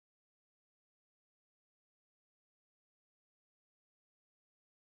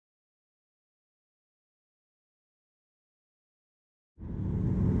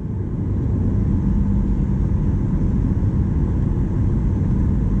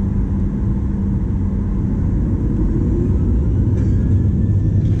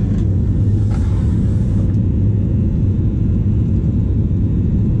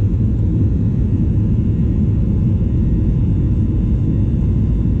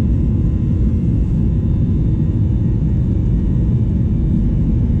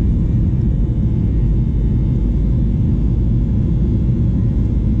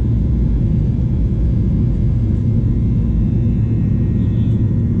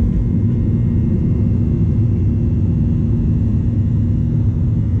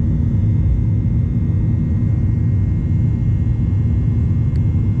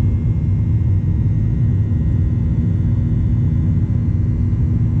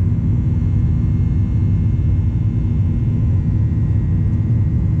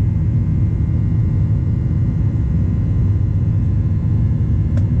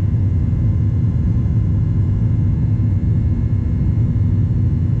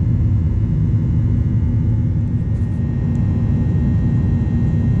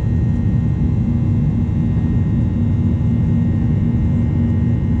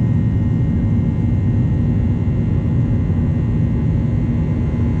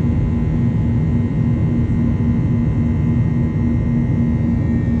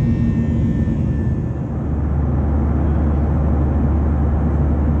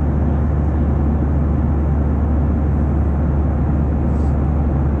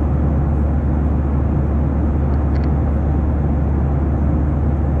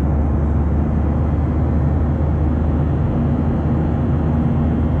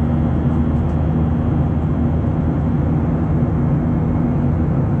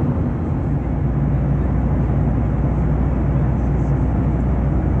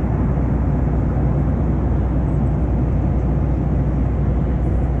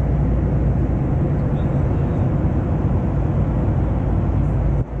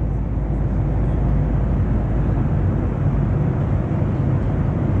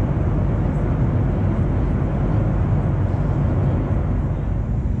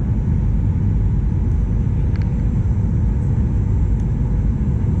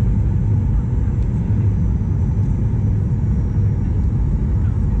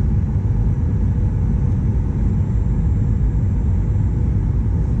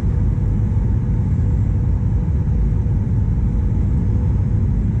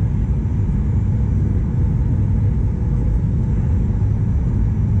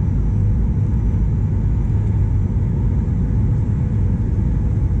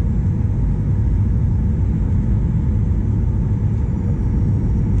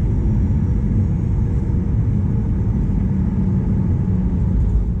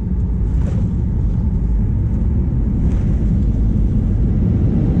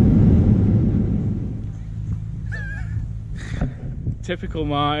Typical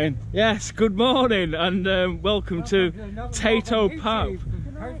Martin. Yes, good morning and welcome to Tayto Park.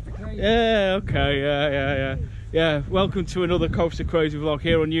 Yeah, okay, yeah. Welcome to another Coaster Crazy vlog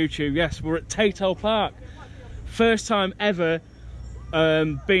here on YouTube. Yes, we're at Tayto Park. First time ever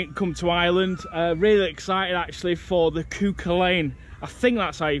come to Ireland. Really excited actually for the Cú Chulainn. I think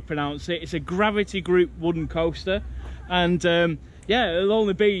that's how you pronounce it. It's a Gravity Group wooden coaster, and yeah, it'll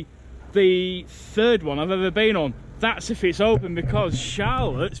only be the third one I've ever been on. That's if it's open, because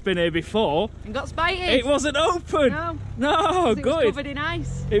Charlotte's been here before and got spited. It wasn't open. No, good. It was covered in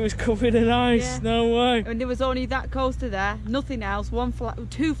ice. It was covered in ice. Yeah. No way. And there was only that coaster there, nothing else.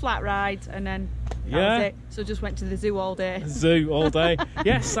 Two flat rides, and then that was it. So just went to the zoo all day. Zoo all day.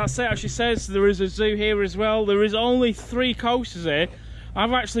 Yes, that's it. As she says, there is a zoo here as well. There is only 3 coasters here.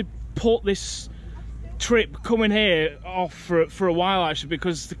 I've actually put this trip coming here off for a while actually,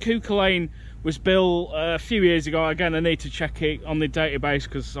 because the Cú Chulainn was built a few years ago. Again, I need to check it on the database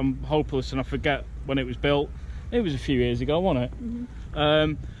because I'm hopeless and I forget when it was built. It was a few years ago, wasn't it?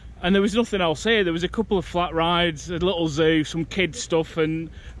 Mm-hmm. And there was nothing else here. There was a couple of flat rides, a little zoo, some kids stuff, and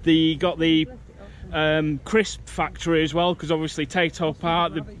got the crisp factory as well, because obviously Tayto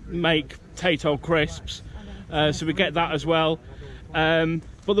Park, they make Tayto crisps, so we get that as well.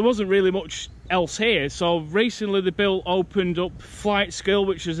 But there wasn't really much else here. So recently they opened up Flight Skill,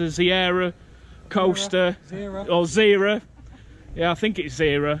 which is a Zera coaster. Zera. Yeah, I think it's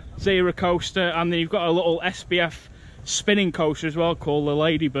Zera coaster. And then you've got a little SBF spinning coaster as well called the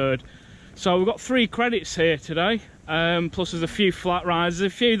Ladybird. So we've got 3 credits here today, plus there's a few flat rides.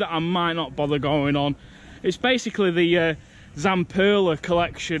 There's a few that I might not bother going on. It's basically the Zamperla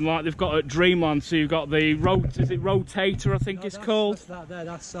collection like they've got at Dreamland. So you've got the is it Rotator, I think it's called?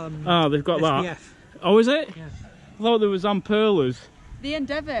 That's oh, they've got SBF. That. Oh, is it? Yeah. I thought there was Zamperlas. The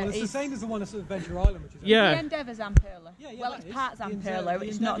Endeavour. Well, it's the same as the one at Adventure Island, which is the Endeavour Zamperla. Yeah, well, it's part Zamperla.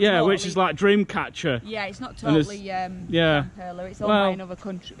 It's not. Yeah, totally, which is like Dreamcatcher. Yeah, it's not totally Zamperla. It's owned by another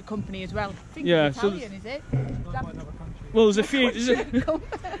company as well. I think it's Italian, is it? Well, there's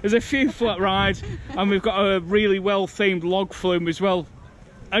a few flat rides, and we've got a really well themed log flume as well.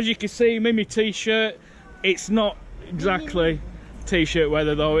 As you can see, Mimi t-shirt. It's not exactly t-shirt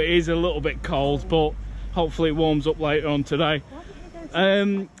weather though. It is a little bit cold, but hopefully it warms up later on today.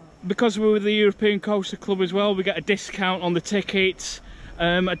 Because we're with the European Coaster Club as well, we get a discount on the tickets.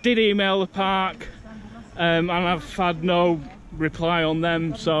 I did email the park, and I've had no reply on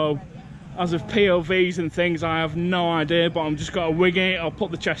them, so as of POVs and things, I have no idea, but I'm just got to wing it. I'll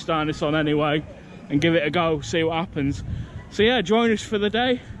put the chest harness on anyway and give it a go, see what happens. So yeah, join us for the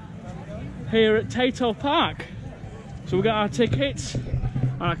day here at Tayto Park. So we got our tickets,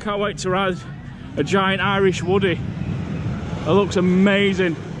 and I can't wait to ride a giant Irish woodie. It looks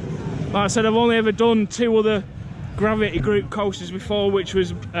amazing. Like I said, I've only ever done 2 other Gravity Group coasters before, which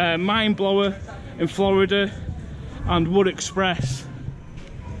was Mind Blower in Florida and Wood Express.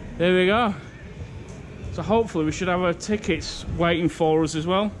 There we go. So hopefully we should have our tickets waiting for us as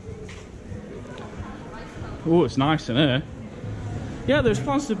well. Oh, it's nice in here. Yeah, there's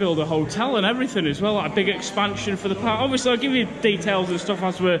plans to build a hotel and everything as well, like a big expansion for the park. Obviously I'll give you details and stuff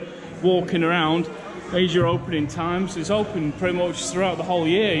as we're walking around. These are your opening times. It's open pretty much throughout the whole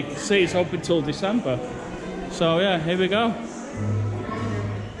year. You can see it's open till December. So yeah, here we go.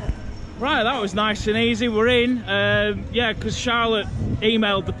 Right, that was nice and easy. We're in. Yeah, because Charlotte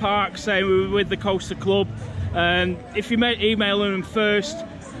emailed the park saying we were with the Coaster Club. And if you email them first,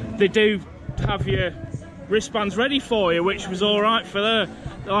 they do have your wristbands ready for you, which was all right for her.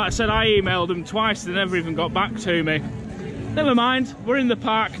 Like I said, I emailed them twice. They never even got back to me. Never mind. We're in the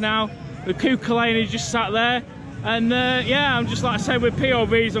park now. The Cú Chulainn is just sat there. And yeah, I'm just like I said with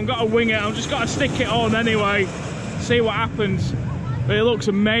POVs, I've got to wing it. I've just got to stick it on anyway. See what happens. But it looks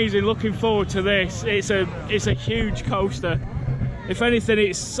amazing. Looking forward to this. It's a huge coaster. If anything,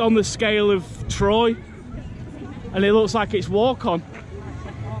 it's on the scale of Troy, and it looks like it's walk-on.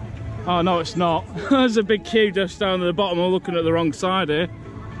 Oh no, it's not. There's a big queue just down at the bottom. I'm looking at the wrong side here.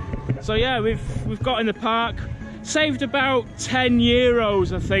 So yeah, we've got in the park. Saved about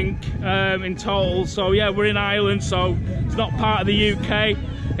 €10, I think, in total. So yeah, we're in Ireland, so it's not part of the UK.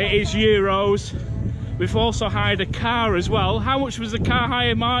 It is euros. We've also hired a car as well. How much was the car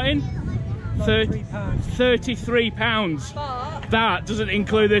hire, Martin? £33. But that doesn't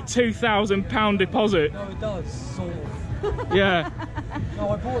include a £2,000 deposit. No, it does, sort of. Yeah. No,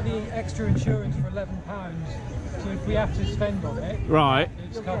 I bought the extra insurance for £11. So if we have to spend on it, right,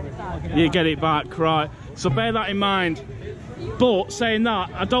 it's covered. You get it back, right. So bear that in mind. But saying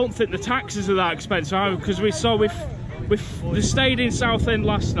that, I don't think the taxes are that expensive either, because we saw with we stayed in Southend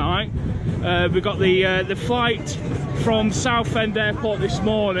last night. We got the flight from Southend Airport this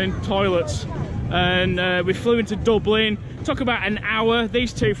morning, toilets, and we flew into Dublin. Took about an hour.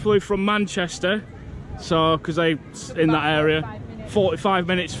 These two flew from Manchester, so because they in that area, 45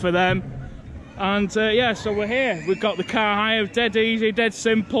 minutes for them. And yeah, so we're here. We've got the car hire, dead easy, dead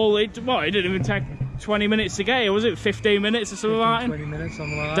simple. It didn't even take 20 minutes to get here, was it? 15 minutes or something like that? 20 minutes,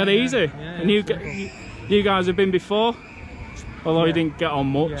 something like that. Dead easy. Yeah, And you guys have been before, although you didn't get on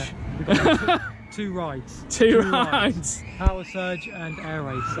much. Yeah. We got two rides. Two rides. Power surge and air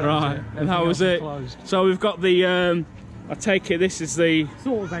race. Right, and how was it? So we've got the. I take it this is the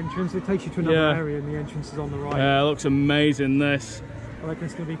sort of entrance. It takes you to another area, and the entrance is on the right. Yeah, it looks amazing. This. I reckon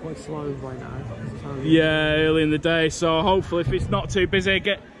it's going to be quite slow right now. So, yeah, early in the day. So hopefully, if it's not too busy,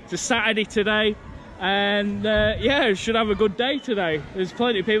 it's a Saturday today. And yeah, should have a good day today. There's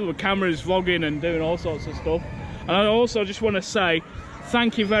plenty of people with cameras vlogging and doing all sorts of stuff. And I also just want to say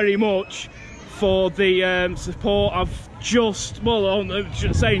thank you very much for the support. I've just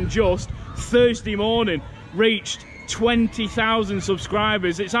Thursday morning reached 20,000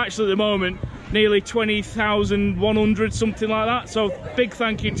 subscribers. It's actually at the moment nearly 20,100, something like that. So big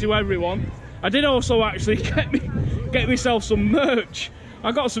thank you to everyone. I did also actually get myself some merch.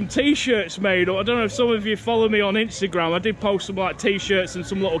 I got some t-shirts made. I don't know if some of you follow me on Instagram. I did post some like t-shirts and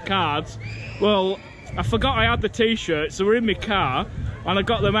some little cards. Well, I forgot I had the t-shirts. They were in my car and I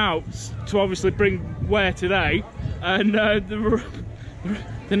got them out to obviously wear today. And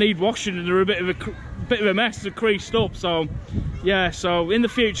they need washing and they're a bit of a mess. They're creased up. So yeah, so in the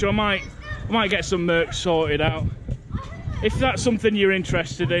future I might get some merch sorted out. If that's something you're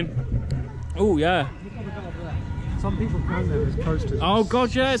interested in. Oh yeah. Some people count them as coasters. Oh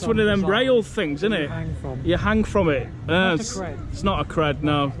god, yeah, it's one of them rail things, isn't it? You hang from it. It's not a cred,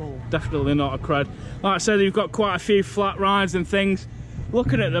 no. Definitely not a cred. Like I said, you've got quite a few flat rides and things.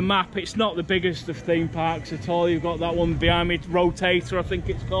 Looking at the map, it's not the biggest of theme parks at all. You've got that one behind me, Rotator, I think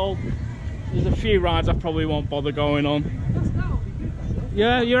it's called. There's a few rides I probably won't bother going on.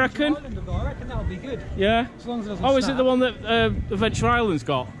 Yeah, you reckon? I reckon that'll be good. Yeah? As long as it doesn't is it the one that Adventure Island's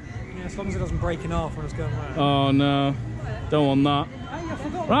got? Yeah, as long as it doesn't break in half when it's going round. Oh no, don't want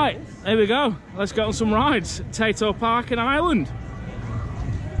that. Right, here we go. Let's get on some rides. Tayto Park in Ireland.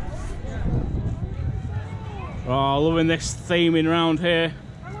 Oh, loving this theming around here.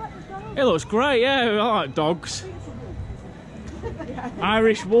 It looks great, yeah, I like dogs.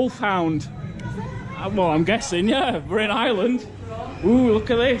 Irish wolfhound. Well, I'm guessing, yeah, we're in Ireland. Ooh,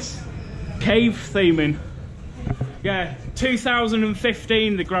 look at this. Cave theming. Yeah,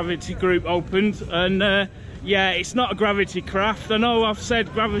 2015 the Gravity Group opened, and yeah, it's not a gravity craft. I know I've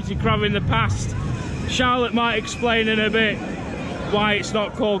said gravity craft in the past. Charlotte might explain in a bit why it's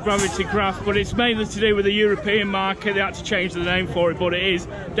not called gravity craft, but it's mainly to do with the European market. They had to change the name for it, but it is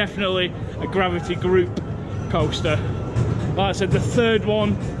definitely a Gravity Group coaster. Like I said, the third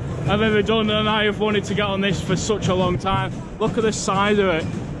one I've ever done, and I have wanted to get on this for such a long time. Look at the size of it.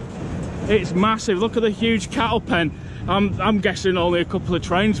 It's massive. Look at the huge cattle pen. I'm guessing only a couple of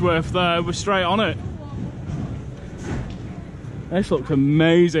trains worth there. We're straight on it. This looks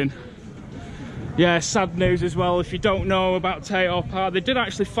amazing. Yeah, sad news as well. If you don't know about Tayto Park, they did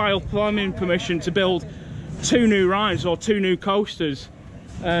actually file planning permission to build 2 new rides or 2 new coasters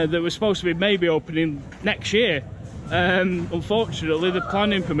that were supposed to be maybe opening next year. Unfortunately, the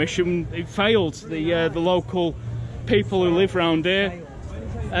planning permission, it failed. The local people who live around here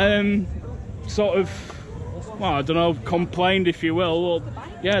sort of, well, I don't know, complained, if you will. Well,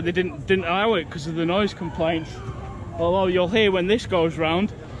 yeah, they didn't allow it because of the noise complaints. Although you'll hear when this goes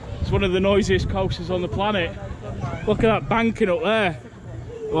round, it's one of the noisiest coasters on the planet. Look at that banking up there.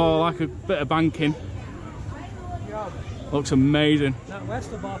 Oh, like a bit of banking. Looks amazing. Now, where's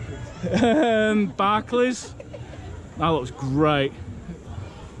the Barclays? Barclays. That looks great.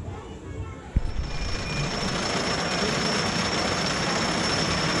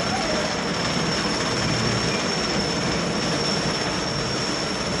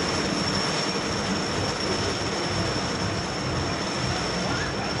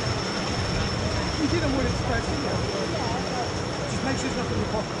 You didn't want it to press in there. Just make sure it's not in your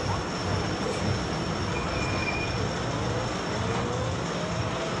pocket.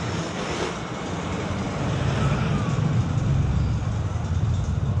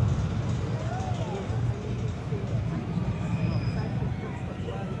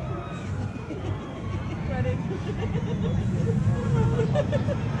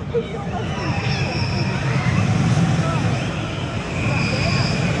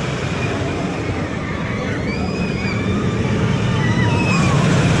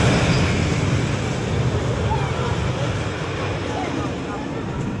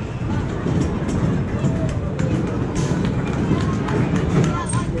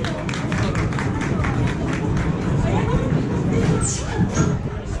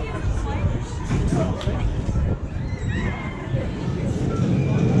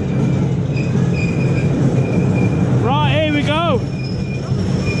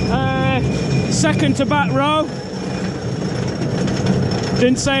 second to back row.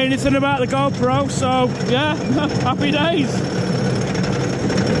 Didn't say anything about the GoPro, so yeah, happy days.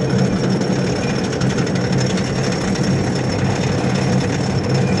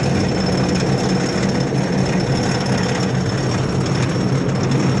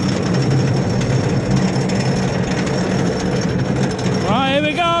 Right, here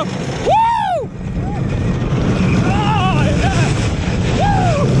we go. Woo! Oh,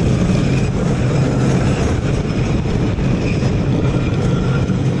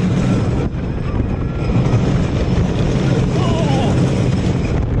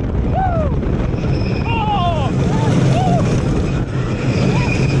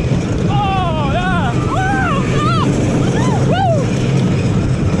 yeah. Woo!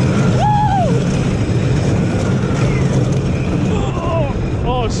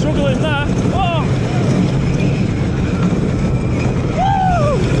 Struggling there. Oh.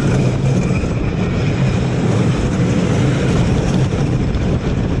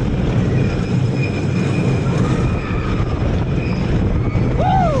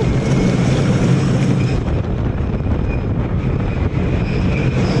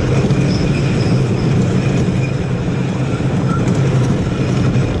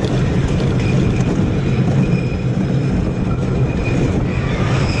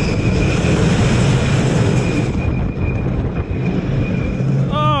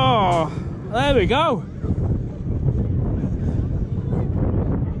 There we go.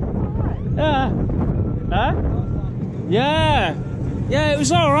 Yeah. Huh? Yeah. Yeah, it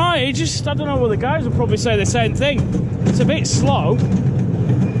was alright. It just, I don't know, well, the guys will probably say the same thing. It's a bit slow.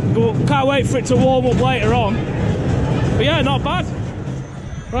 But can't wait for it to warm up later on. But yeah, not bad.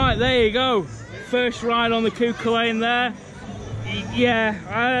 Right, there you go. First ride on the Cú Chulainn there.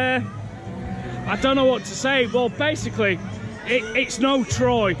 Yeah, I don't know what to say. Well, basically, it's no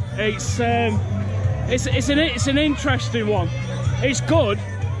Troy. It's an interesting one. It's good,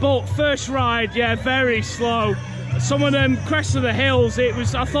 but first ride, yeah, very slow. Some of them crests of the hills,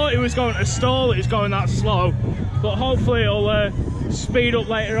 I thought it was going to stall. It was going that slow, but hopefully it'll speed up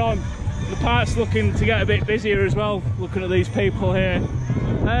later on. The park's looking to get a bit busier as well. Looking at these people here,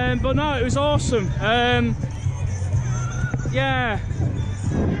 but no, it was awesome. Yeah,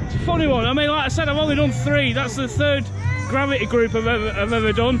 it's a funny one. I mean, like I said, I've only done 3. That's the 3rd Gravity Group I've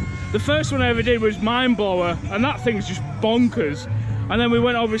ever done. The first one I ever did was Mind Blower, and that thing's just bonkers. And then we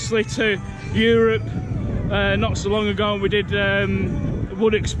went obviously to Europe not so long ago, and we did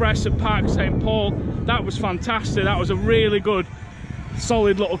Wood Express at Park St Paul. That was fantastic. That was a really good,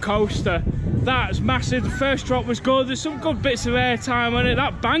 solid little coaster. That's massive. The first drop was good. There's some good bits of air time on it.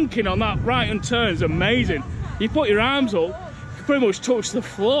 That banking on that right hand turn is amazing. You put your arms up, you pretty much touch the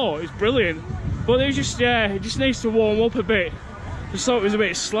floor. It's brilliant. But it was just, yeah, it just needs to warm up a bit. Just thought it was a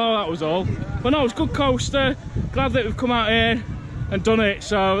bit slow, that was all. But no, it was a good coaster. Glad that we've come out here and done it.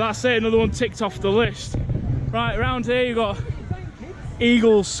 So that's it, another one ticked off the list. Right, around here you've got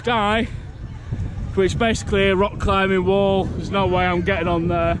Eagle Sky, which is basically a rock climbing wall. There's no way I'm getting on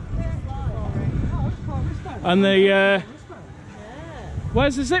there. And the,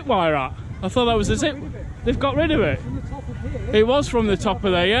 where's the zip wire at? I thought that was the zip. They've got rid of it. It was from the top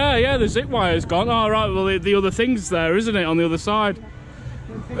of there. Yeah, the zip wire's gone. All right, well, the other thing's there, isn't it, on the other side?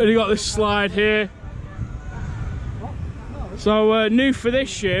 And you got this slide here. So new for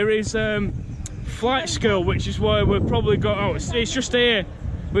this year is flight school, which is where we're probably going. Oh, it's just here,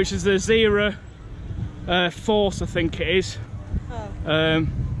 which is the Zero Force, I think it is.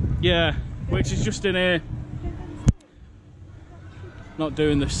 Yeah, which is just in here. Not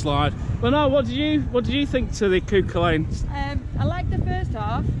doing the slide. But no, what did you think to the Cú Chulainn? I liked the first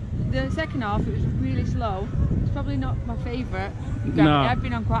half. The second half, it was really slow. It's probably not my favourite. No. I've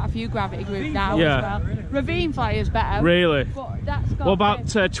been on quite a few Gravity Groups now as well. Ravine Flyer's better. Really? But that's got. What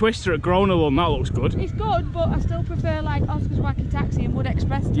about Twister at Gronalum? That looks good. It's good, but I still prefer like Oscar's Wacky Taxi and Wood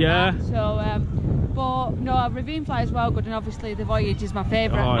Express to that. So, but no, Ravine Flyer is well good, and obviously the Voyage is my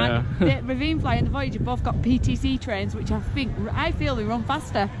favourite. Oh, yeah. The Ravine Flyer and the Voyage have both got PTC trains, which I feel they run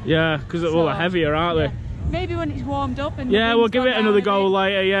faster. Yeah, because they're heavier, aren't they? Maybe when it's warmed up and yeah, we'll give it another go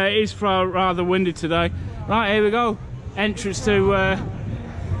later. Yeah, it is rather windy today. Right, here we go. Entrance to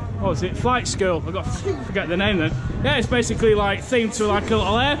what was it? Flight school. I got to forget the name then. Yeah, it's basically like themed to like a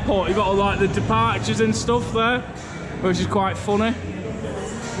little airport. You got all like the departures and stuff there, which is quite funny.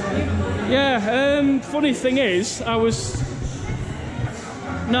 Yeah, funny thing is,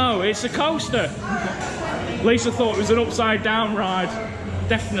 no, it's a coaster. Lisa thought it was an upside down ride.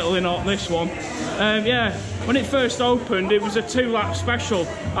 Definitely not this one. Yeah, when it first opened, it was a 2-lap special.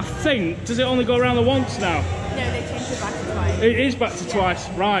 I think, does it only go around the once now? No, they changed it back to twice. It is back to twice,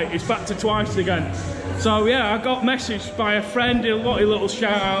 right, it's back to twice again. So yeah, I got messaged by a friend, a little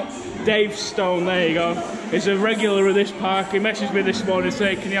shout out, Dave Stone, there you go. He's a regular of this park. He messaged me this morning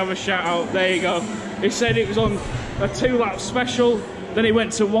saying, can you have a shout out? There you go. He said it was on a 2-lap special, then he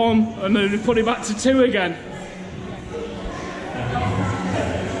went to 1, and then he put it back to 2 again.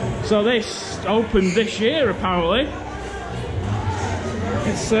 So this opened this year apparently.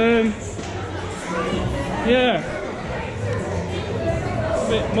 It's yeah, a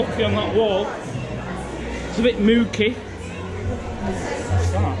bit mucky on that wall. It's a bit mooky.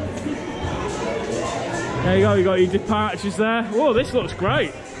 There you go, you got your departures there. Whoa, this looks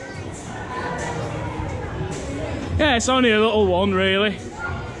great. Yeah, it's only a little one really.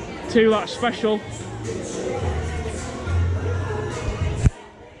 2-lap special.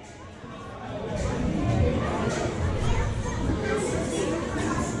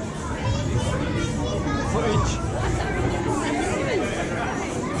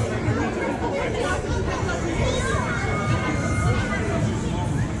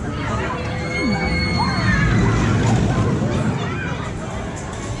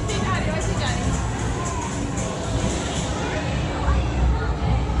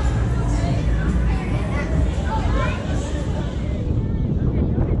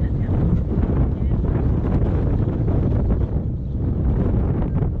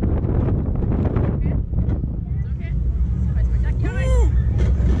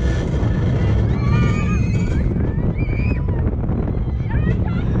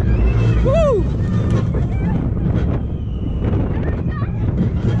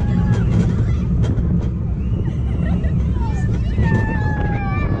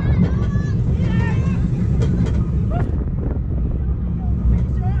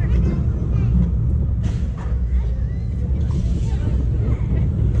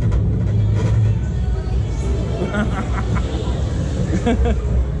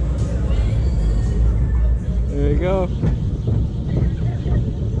 There you go.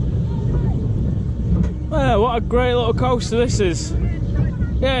 Well, what a great little coaster this is.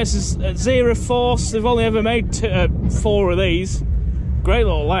 Yeah, this is at Zero Force. They've only ever made 4 of these. Great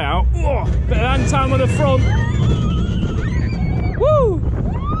little layout. Oh, bit of hang time on the front. Woo!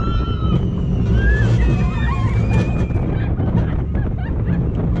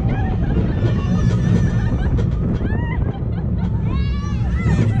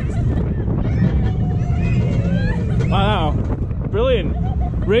 Wow, brilliant.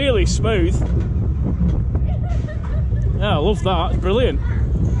 Really smooth. Yeah, I love that. It's brilliant.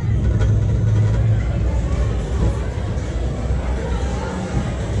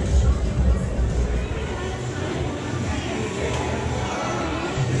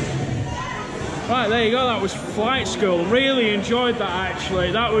 Right, there you go. That was flight school. Really enjoyed that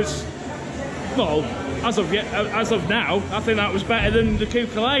actually. That was, well, as of now, I think that was better than the Cú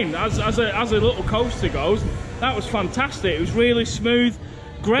Chulainn. As a little coaster goes, that was fantastic. It was really smooth.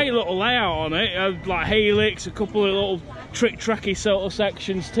 Great little layout on it. Like helix, a couple of little tricky sort of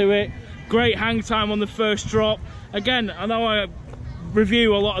sections to it. Great hang time on the first drop. Again, I know I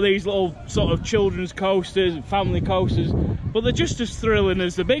review a lot of these little sort of children's coasters and family coasters, but they're just as thrilling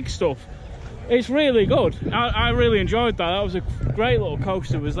as the big stuff. It's really good. I really enjoyed that. That was a great little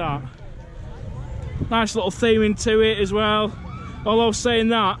coaster, was that. Nice little theming to it as well. Although saying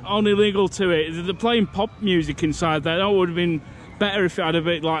that, only legal to it. They're playing pop music inside there. That would have been better if it had a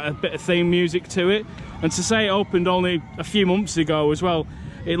bit of theme music to it. And to say it opened only a few months ago as well,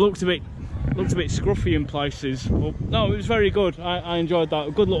 it looked a bit scruffy in places. But no, it was very good. I enjoyed that.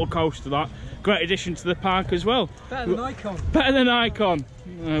 A good little coaster, that. Great addition to the park as well. Better than Icon. Better than Icon.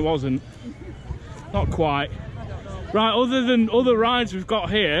 No, it wasn't. Not quite. Right, other than other rides we've got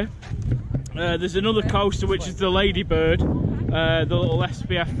here, there's another coaster which is the Ladybird, the little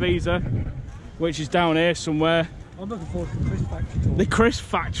SPF visa, which is down here somewhere. I'm looking forward to the crisp factory. The crisp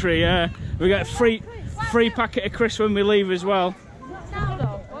factory, yeah. We get a free packet of crisps when we leave as well. Now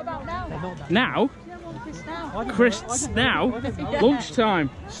though? What about now? Now? Crisps now? Lunchtime.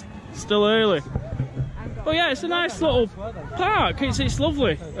 Still early. But yeah, it's a nice little park. It's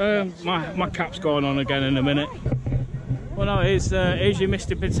lovely. My cap's going on again in a minute. Well, no, here's your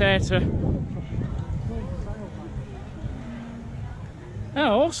Mr. Potato.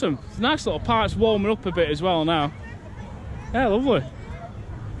 Yeah, awesome. It's a nice little park. It's warming up a bit as well now. Yeah, lovely.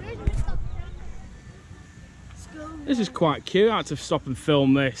 This is quite cute. I had to stop and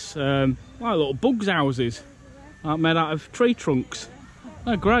film this. Like little bugs houses, made out of tree trunks.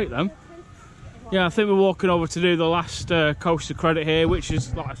 They're great, them. Yeah, I think we're walking over to do the last coaster credit here, which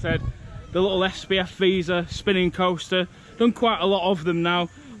is, like I said, the little SPF visa spinning coaster. Done quite a lot of them now.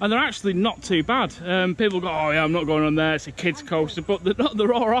 and they're actually not too bad. People go, oh yeah, I'm not going on there, it's a kids coaster, but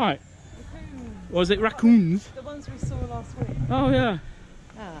they're all right. Was it raccoons? The ones we saw last week. Oh yeah.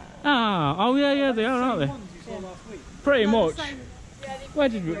 Oh yeah, they are, aren't they? Pretty much. Where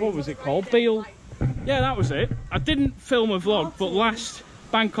did we, what was it called? Beale. Yeah, that was it. I didn't film a vlog, but last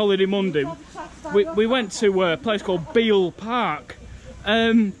Bank Holiday Monday, we went to a place called Beale Park.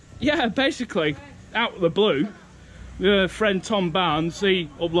 Yeah, basically, out of the blue, friend Tom Barnes, he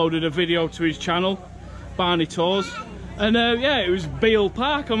uploaded a video to his channel, Barney Tours, and yeah, it was Beale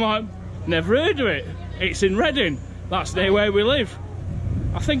Park. I'm like, never heard of it. It's in Reading. That's near where we live.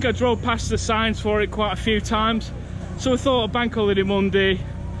 I think I drove past the signs for it quite a few times. So I thought of Bank Holiday Monday.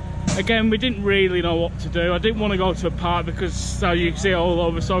 Again, we didn't really know what to do. I didn't want to go to a park because you see all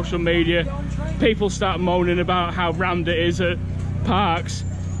over social media, people start moaning about how rammed it is at parks.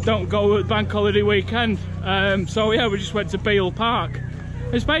 Don't go at Bank Holiday weekend. So yeah, we just went to Beale Park.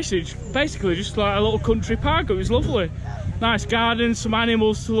 It's basically just like a little country park. It was lovely. Nice gardens, some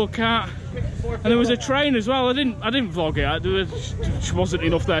animals to look at, and there was a train as well. I didn't vlog it. There just wasn't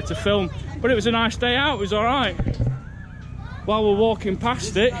enough there to film, but it was a nice day out. It was all right. While we're walking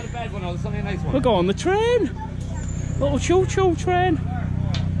past it, we'll go on the train. Little choo-choo train.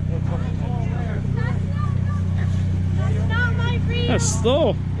 That's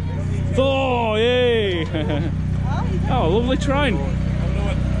Thor. Thor, yay! Oh, lovely train.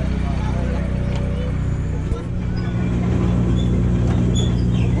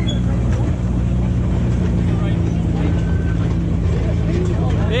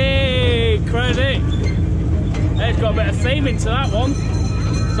 Credit. It's got a bit of theme into that one.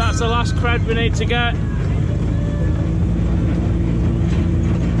 So that's the last cred we need to get.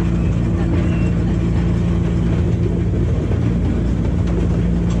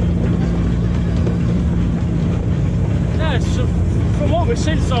 Yeah, so from what we've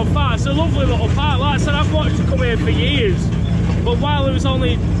seen so far, it's a lovely little park. Like I said, I've wanted to come here for years, but while there was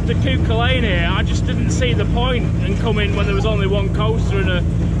only the Cú Chulainn here, I just didn't see the point in coming when there was only one coaster and a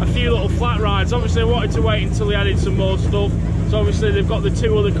few little flat rides. Obviously I wanted to wait until they added some more stuff, so obviously they've got the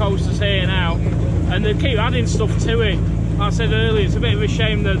 2 other coasters here now, and they keep adding stuff to it. Like I said earlier, it's a bit of a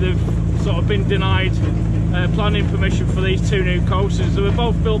shame that they've sort of been denied planning permission for these 2 new coasters. They were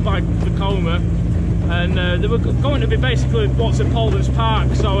both built by Vekoma, and they were going to be basically what's at Paulden's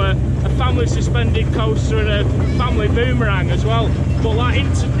Park, so a family suspended coaster and a family boomerang as well, but like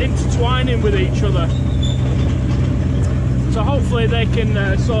intertwining with each other. So hopefully they can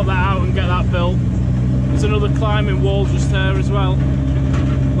sort that out and get that built. There's another climbing wall just there as well.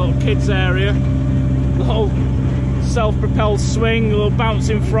 Little kids area. Little self-propelled swing, little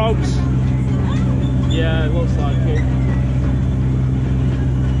bouncing frogs. Yeah, it looks like it.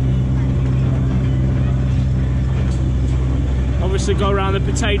 Obviously go around the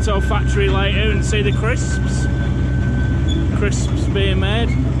potato factory later and see the crisps. Crisps being made.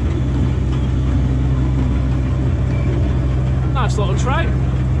 Nice little train.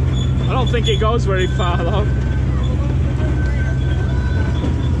 I don't think it goes very far though.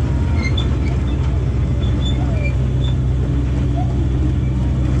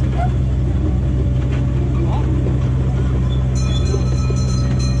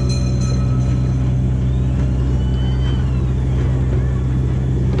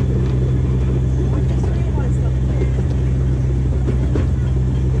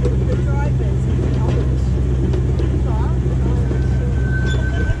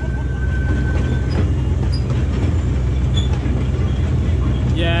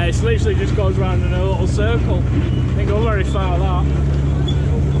 Literally just goes round in a little circle. Didn't go very far that.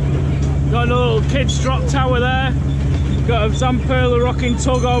 Got another little kids drop tower there. Got a Zamperla rocking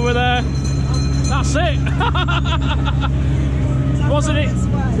tug over there. That's it.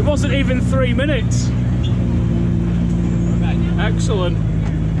 It wasn't even 3 minutes. Excellent.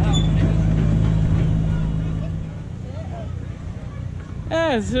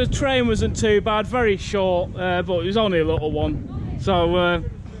 Yeah, the train wasn't too bad, very short, but it was only a little one. So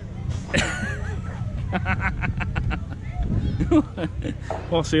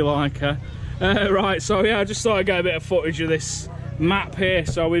what's he like, huh? Right, so yeah, I just thought I'd get a bit of footage of this map here.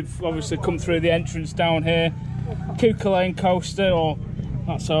 So we've obviously come through the entrance down here, Cú Chulainn coaster, or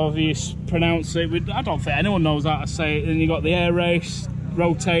that's how you pronounce it. I don't think anyone knows how to say it. Then you got the air race,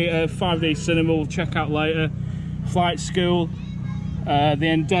 rotator, 5D cinema we'll check out later, flight school, the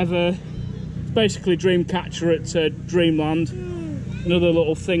Endeavour, basically Dreamcatcher at Dreamland. Another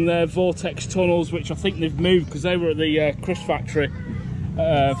little thing there, vortex tunnels, which I think they've moved because they were at the crisp factory.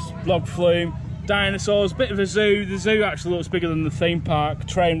 Log flume, dinosaurs, bit of a zoo. The zoo actually looks bigger than the theme park.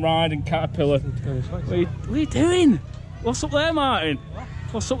 Train ride and caterpillar. What are you doing? What's up there, Martin?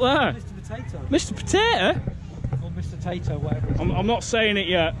 What's up there? Mr. Potato. Mr. Potato? Or Mr. Tayto, whatever. I'm not saying it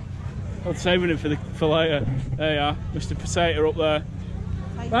yet. I'm saving it for later. There you are, Mr. Potato up there.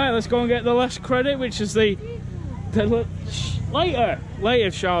 Right, let's go and get the last credit, which is the later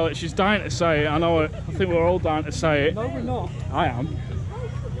Charlotte. She's dying to say it. I know it. I think we're all dying to say it. No, we're not. I am.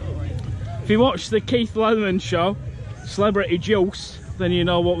 If you watch the Keith Leatherman show, Celebrity Juice, then you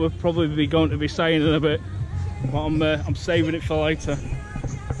know what we're probably going to be saying in a bit. But I'm saving it for later.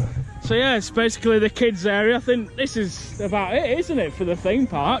 So yeah, it's basically the kids area. I think this is about it, isn't it, for the theme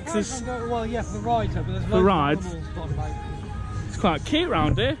park? Well, yeah, for the rides, but there's for rides. About. It's quite cute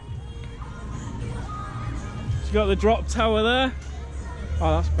round here. It's got the drop tower there.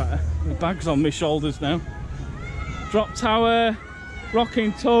 Oh, that's better. The bag's on my shoulders now. Drop tower,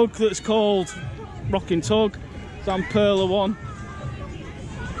 rocking tug that's called Rocking Tug. It's on Perla 1.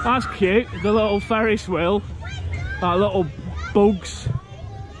 That's cute. The little Ferris wheel, like little bugs.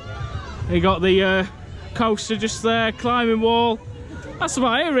 You got the coaster just there, climbing wall. That's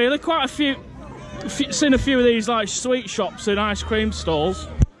about it really. Quite a few, seen a few of these like sweet shops and ice cream stalls.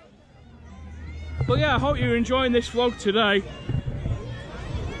 But yeah, I hope you're enjoying this vlog today.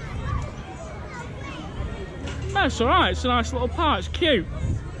 That's alright, it's a nice little park, it's cute.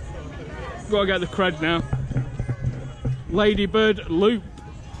 Gotta get the cred now. Ladybird Loop.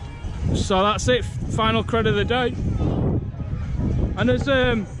 So that's it, final cred of the day. And there's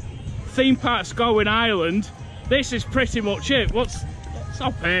theme parks go in Ireland. This is pretty much it.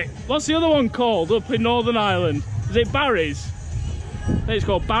 Stop it. What's the other one called up in Northern Ireland? Is it Barry's? I think it's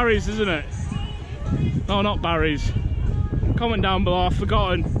called Barry's, isn't it? No, not Barry's. Comment down below, I've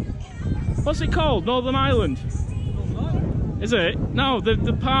forgotten. What's it called? Northern Ireland? Is it? No, the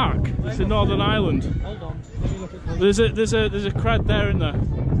park. It's in Northern Ireland. Hold on. Let me look at There's a cred there, isn't there?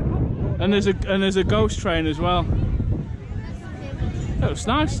 And there's a ghost train as well. Oh, it's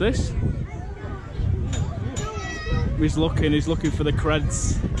nice this. He's looking for the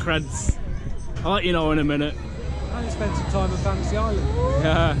creds. I'll let you know in a minute. I spent some time at Fantasy Island.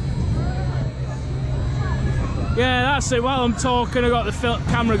 Yeah. Yeah, that's it. While I'm talking, I got the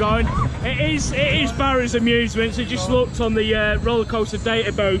camera going. It is Barry's Amusements. I just looked on the roller coaster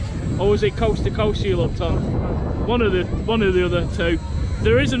data booth, or was it Coast to Coast you looked on? One of the other two.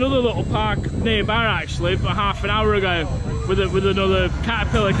 There is another little park nearby actually, but half an hour ago, with another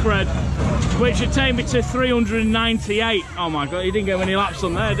Caterpillar cred, which would take me to 398. Oh my god, you didn't get many laps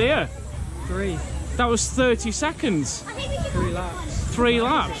on there, did you? 3. That was 30 seconds. 3 laps. 3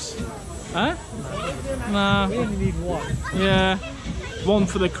 laps? Huh? Nah. We only need 1. Yeah, 1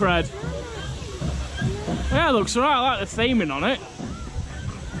 for the cred. Yeah, it looks alright. I like the theming on it.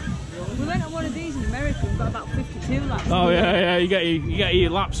 We went on one of these in America and got about 52 laps. Oh yeah, you get your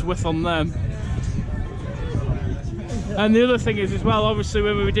laps with on them. And the other thing is as well, obviously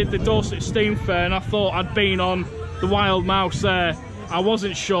when we did the Dorset Steam Fair and I thought I'd been on the Wild Mouse there, I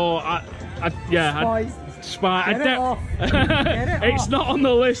wasn't sure. It's not on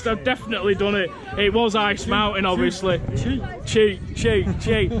the list. I've definitely done it. It was Ice Mountain, obviously. Cheat.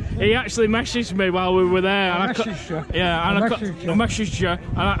 He actually messaged me while we were there. And I messaged you,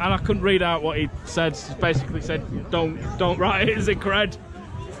 and I couldn't read out what he said. He basically said, "Don't write it as a cred."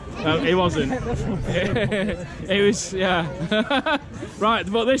 It wasn't. It was, yeah. Right,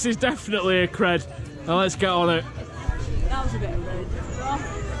 but this is definitely a cred. Now let's get on it. That was a bit of a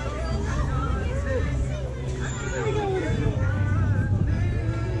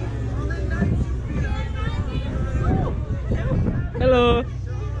Hello.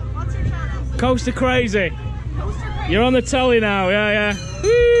 Coaster Crazy. You're on the telly now, yeah.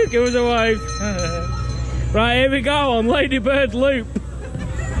 Woo, give us a wave. Right, here we go on Ladybird Loop.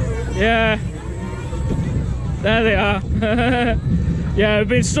 Yeah. There they are. Yeah, we've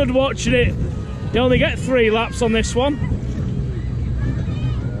been stood watching it. You only get 3 laps on this one.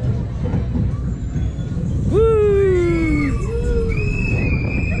 Woo!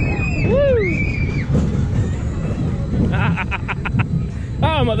 Woo! Oh,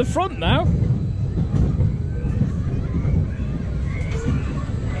 I'm at the front now.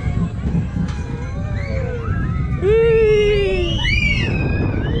 Whee!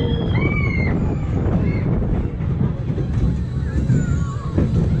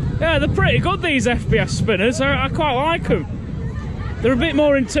 Yeah, they're pretty good, these FPS spinners. I quite like them. They're a bit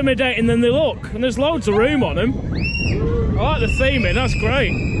more intimidating than they look, and there's loads of room on them. I like the theming, that's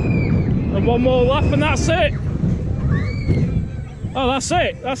great. And 1 more lap and that's it. Oh, that's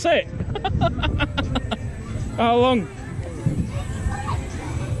it. How long?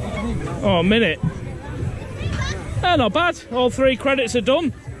 Oh, a minute. Not bad. All 3 credits are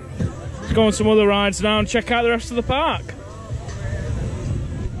done. Let's go on some other rides now and check out the rest of the park.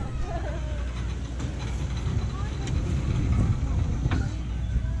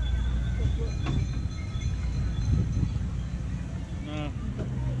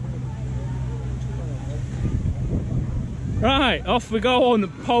 Right, off we go on the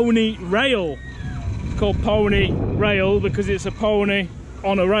pony rail. It's called pony rail because it's a pony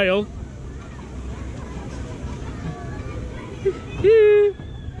on a rail.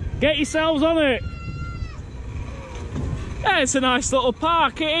 Get yourselves on it. Yeah, it's a nice little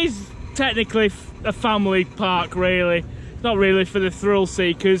park. It is technically a family park, really. It's not really for the thrill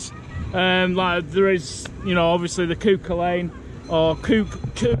seekers. Like there is, you know, obviously the Cú Chulainn or Cú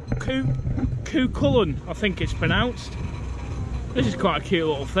Chulainn, I think it's pronounced. This is quite a cute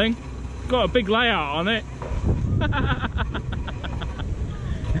little thing. Got a big layout on it.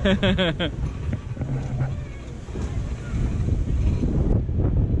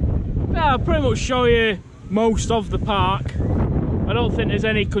 Yeah, I'll pretty much show you most of the park. I don't think there's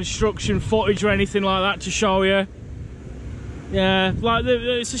any construction footage or anything like that to show you. Yeah, like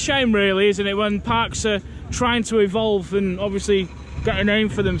it's a shame really, isn't it, when parks are trying to evolve and obviously get a name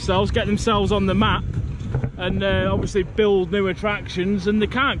for themselves, get themselves on the map, and obviously build new attractions, and they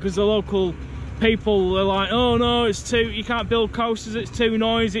can't because the local people are like, oh no, it's too, you can't build coasters, it's too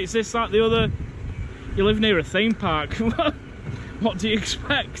noisy, it's this, that, the other. You live near a theme park. What do you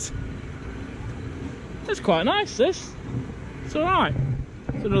expect? It's quite nice, this. It's alright.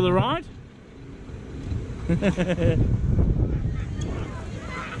 It's another ride.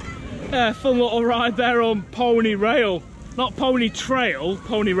 Yeah, fun little ride there on pony rail. Not pony trail,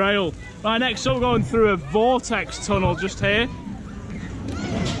 pony rail. Right, next up we're going through a vortex tunnel just here.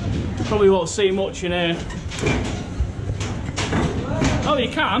 Probably won't see much in here. Oh, you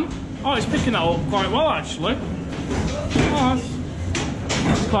can? Oh, it's picking that up quite well actually. Oh,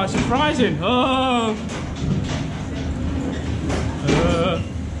 that's quite surprising. Oh!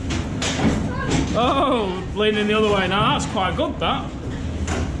 Oh, leaning the other way now, that's quite good that.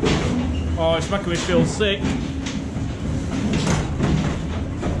 Oh, it's making me feel sick.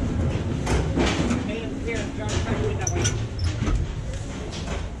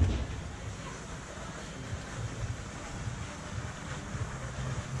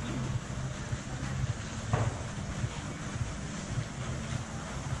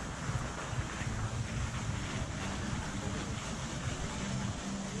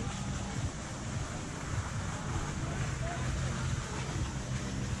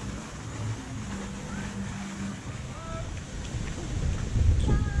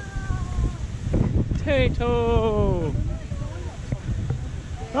 Tayto!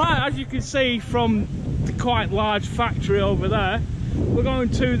 Right, as you can see from the quite large factory over there, we're going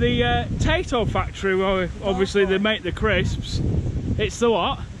to the Tayto factory where obviously they make the crisps. It's the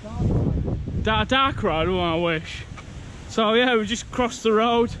what? Dark ride, oh I wish. So yeah, we just crossed the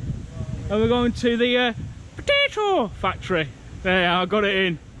road and we're going to the potato factory. There, I got it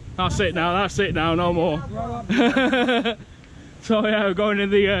in. That's it now, no more. So yeah, we're going to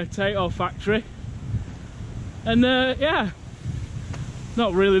the Tayto factory. And yeah,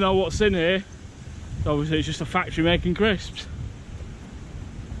 not really know what's in here. Obviously it's just a factory making crisps.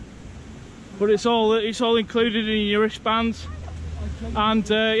 But it's all included in your wristbands. And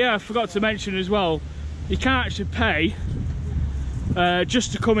yeah, I forgot to mention as well, you can't actually pay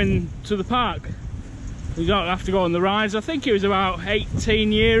just to come into the park. You don't have to go on the rides. I think it was about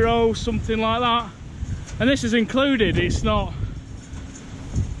 €18, something like that. And this is included, it's not,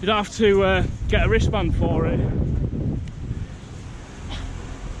 you don't have to get a wristband for it.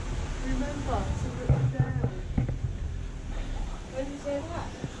 Remember to look down. When you say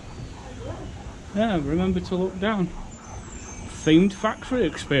that? Yeah, remember to look down. Themed factory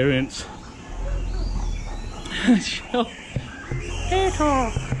experience.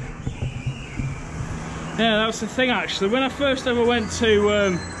 Yeah, that was the thing actually. When I first ever went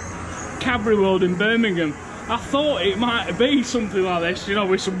to Cadbury World in Birmingham, I thought it might be something like this, you know,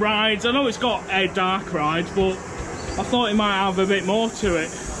 with some rides. I know it's got dark rides, but I thought it might have a bit more to it.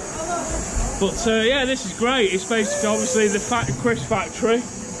 But yeah, this is great. It's basically obviously the crisp factory.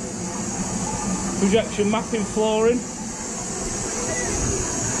 Projection mapping flooring.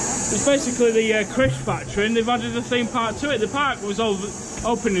 It's basically the crisp factory, and they've added a theme park to it. The park was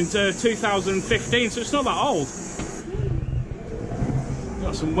opened in 2015, so it's not that old.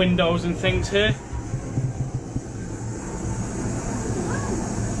 Got some windows and things here.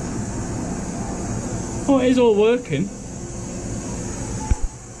 Oh, it is all working.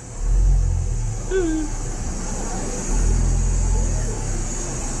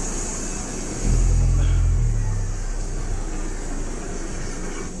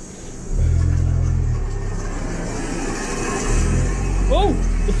 Oh,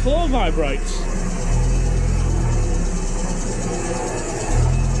 the floor vibrates.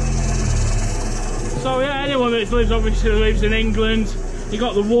 So yeah, anyone that obviously lives in England, you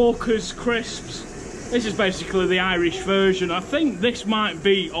got the Walker's crisps. This is basically the Irish version. I think this might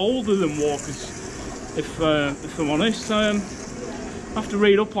be older than Walker's, if I'm honest. I have to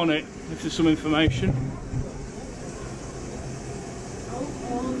read up on it if there's some information.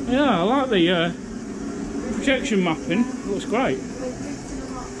 Yeah, I like the projection mapping. It looks great.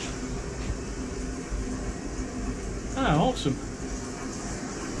 Ah, awesome.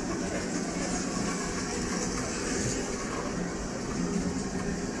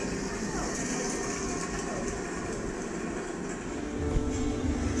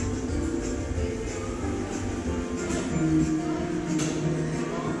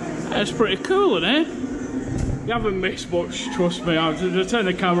 That's pretty cool, isn't it? You haven't missed much, trust me. I turned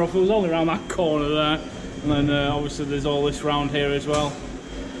the camera off, it was only around that corner there. And then obviously there's all this round here as well.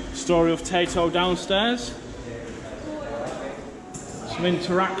 Story of Tayto downstairs. Some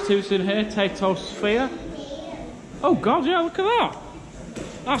interactives in here, Tayto Sphere. Oh god, yeah, look at that.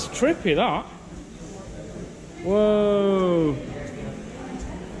 That's trippy, that. Whoa.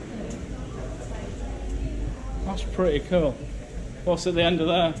 That's pretty cool. What's at the end of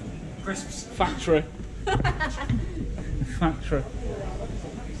there? Crisps. Factory. Factory.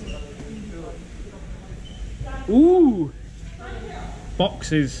 Ooh!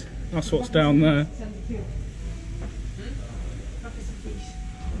 Boxes. That's what's down there.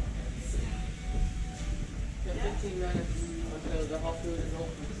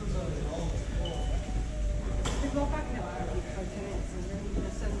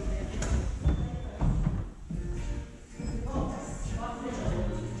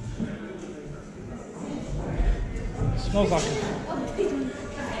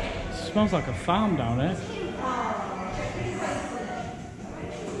 Smells like a farm down here.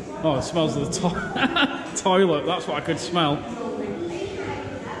 Oh, it smells of the toilet. That's what I could smell.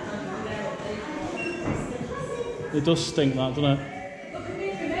 It does stink, that, doesn't it?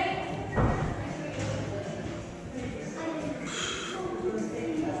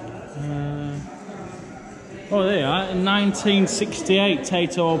 Oh, there you are. In 1968,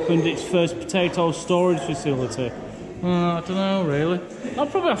 Tayto opened its first potato storage facility. I don't know, really. I'll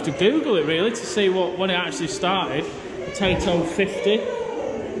probably have to Google it, really, to see when it actually started. Tayto 50.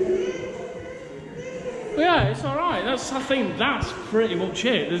 But yeah, it's alright. I think that's pretty much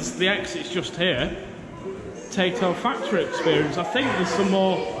it. There's the exit's just here. Tayto factory experience. I think there's some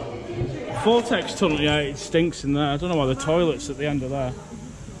more vortex tunnel. Yeah, it stinks in there. I don't know why the toilet's at the end of there.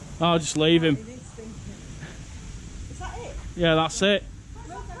 Oh, I'll just leave him. Is that it? Yeah, that's it.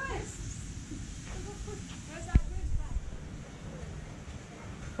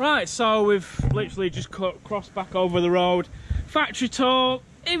 Right, so we've literally just crossed back over the road. Factory tour,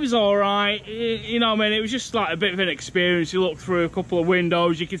 it was alright, you know what I mean, it was just like a bit of an experience. You look through a couple of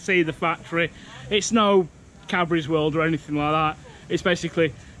windows, you can see the factory. It's no Cadbury's World or anything like that. It's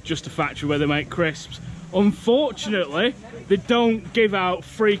basically just a factory where they make crisps. Unfortunately, they don't give out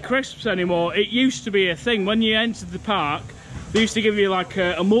free crisps anymore. It used to be a thing. When you entered the park, they used to give you like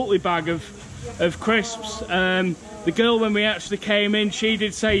a multi-bag of crisps. The girl, when we actually came in, she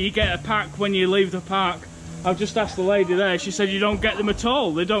did say you get a pack when you leave the park. I've just asked the lady there, she said you don't get them at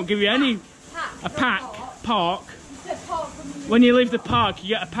all. They don't give you any... A pack, park. When you leave the park, you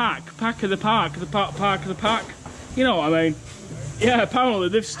get a pack of the park, park of the pack. You know what I mean? Yeah, apparently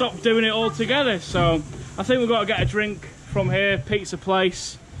they've stopped doing it altogether. So I think we've got to get a drink from here, pizza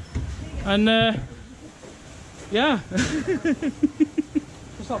place. And yeah.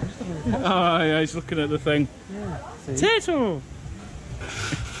 What's up? Oh yeah, he's looking at the thing. Yeah. Tayto!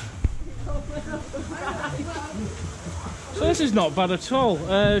 So this is not bad at all.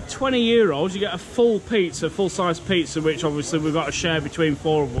 €20, you get a full pizza, full-size pizza, which obviously we've got to share between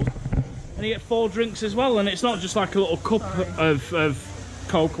 4 of us. And you get 4 drinks as well, and it's not just like a little cup of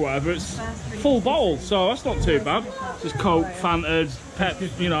Coke or whatever, it's full bottle, so that's not too bad. Just Coke, Fanta, Pep,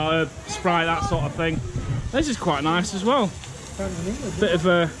 you know, Sprite, that sort of thing. This is quite nice as well. Bit of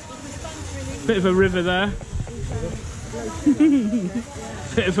a river there.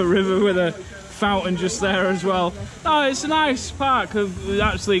 Bit of a river with a fountain just there as well. Oh, it's a nice park. We're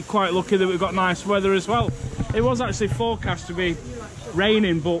actually quite lucky that we've got nice weather as well. It was actually forecast to be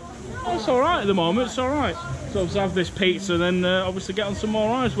raining, but it's alright at the moment, it's alright. So obviously have this pizza and then obviously get on some more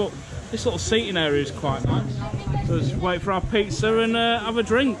rides, but this little seating area is quite nice. So let's wait for our pizza and have a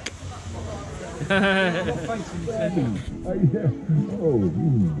drink.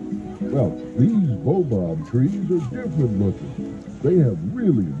 Well, these bobob trees are different looking. They have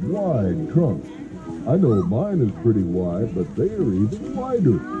really wide trunks. I know mine is pretty wide, but they are even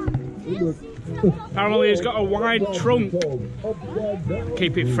wider. Hey, look, Apparently he's got a wide trunk.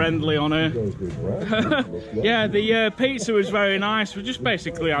 Keep it friendly on her. Yeah, the pizza was very nice. We just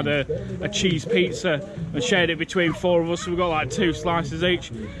basically had a cheese pizza and shared it between 4 of us, so we got like 2 slices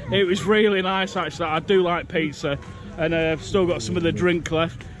each. It was really nice actually. I do like pizza, and I've still got some of the drink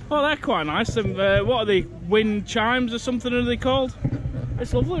left. Oh, they're quite nice. And what are they? Wind chimes or something are they called?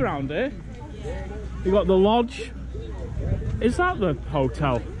 It's lovely around here. You got the lodge. Is that the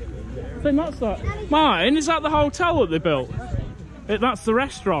hotel? I think that's that. Martin, is that the hotel that they built? That's the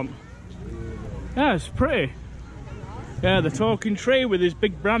restaurant. Yeah, it's pretty. Yeah, the talking tree with his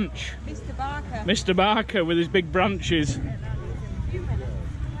big branch. Mr. Barker. Mr. Barker with his big branches.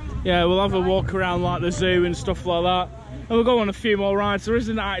 Yeah, we'll have a walk around like the zoo and stuff like that. And we'll go on a few more rides. There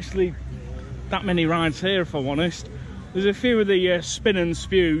isn't actually that many rides here, if I'm honest. There's a few of the spin and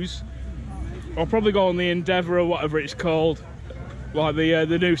spews. I'll probably go on the Endeavour or whatever it's called. Like the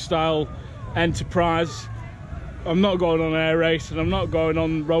new style Enterprise. I'm not going on air race and I'm not going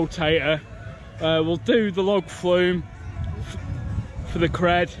on rotator. We'll do the log flume for the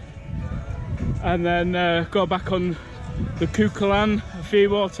cred, and then go back on the Cú Chulainn a few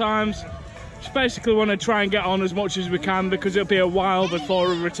more times. Just basically want to try and get on as much as we can, because it'll be a while before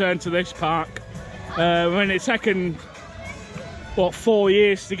we return to this park. When it's taken what 4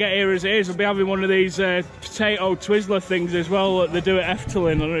 years to get here as it is, I'll be having one of these potato Twizzler things as well that they do at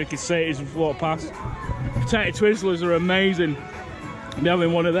Efteling. I don't know if you can see it as we walk past. Potato Twizzlers are amazing. I'll be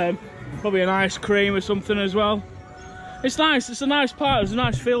having one of them. Probably an ice cream or something as well. It's nice, it's a nice park, there's a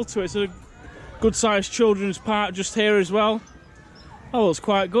nice feel to it. It's a good sized children's park just here as well. Oh, it's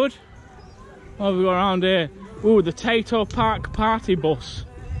quite good. What have we got around here? Ooh, the Tayto Park party bus.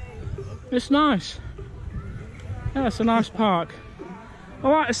 It's nice. Yeah, it's a nice park. I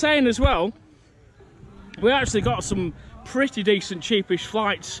like saying as well, we actually got some pretty decent cheapish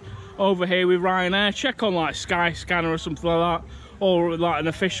flights over here with Ryanair. Check on like Skyscanner or something like that, or like an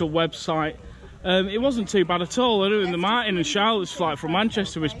official website. It wasn't too bad at all. The Martyn and Charlotte's flight from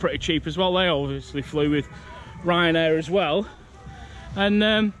Manchester was pretty cheap as well. They obviously flew with Ryanair as well.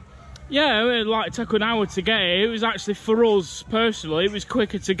 And yeah, it like took an hour to get here. It was actually, for us personally, it was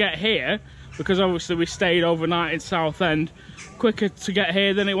quicker to get here, because obviously we stayed overnight in Southend. Quicker to get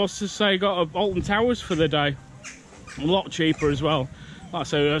here than it was to say go to Alton Towers for the day. A lot cheaper as well. Like I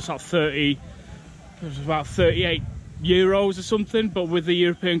say, it was like 30, it was about 38 euros or something, but with the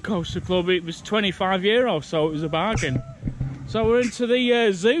European Coaster Club it was 25 euros, so it was a bargain. So we're into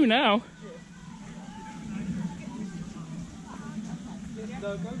the zoo now.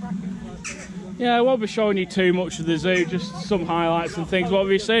 Yeah, I won't be showing you too much of the zoo, just some highlights and things. What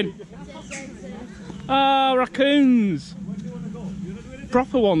have you seen? Ah, raccoons.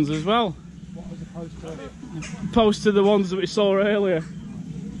 Proper ones as well. Opposed to the ones that we saw earlier.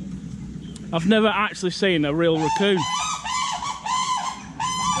 I've never actually seen a real raccoon.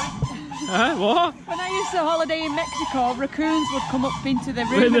 What? When I used to holiday in Mexico, raccoons would come up into the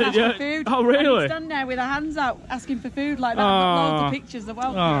room and ask for food. Oh, really? And stand there with their hands out asking for food like that. I've got loads of pictures as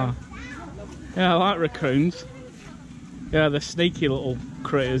well. Yeah, I like raccoons. Yeah, they're sneaky little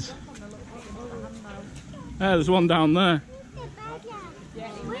critters. Yeah, there's one down there.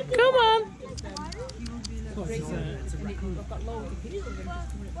 Come on.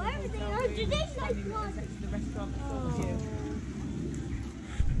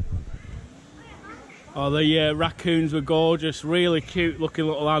 Oh, the raccoons were gorgeous, really cute looking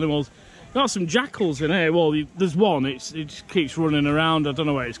little animals. Got some jackals in here. Well, there's one, it just keeps running around. I don't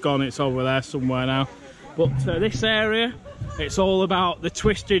know where it's gone, it's over there somewhere now. But this area, it's all about the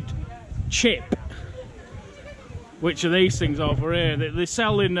twisted chip. Which are these things over here? They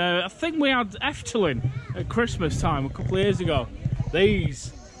sell in, I think we had Efteling at Christmas time a couple of years ago.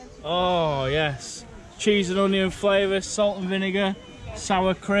 These, oh yes. Cheese and onion flavour, salt and vinegar,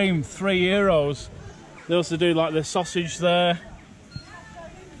 sour cream, €3. They also do like the sausage there.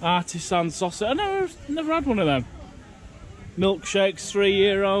 Artisan sausage, I never had one of them. Milkshakes,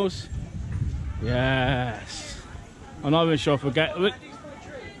 €3. Yes. I'm not even sure if I get it.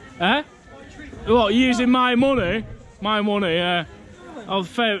 Eh? What, using my money? My money, yeah. Oh,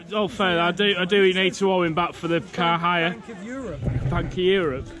 fair. I do need to owe him back for the car hire. Bank of Europe. Bank of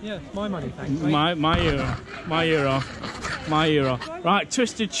Europe? Yeah, my money, thanks. My euro. Right,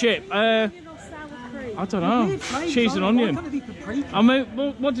 twisted chip. I don't know. Cheese and onion. I mean,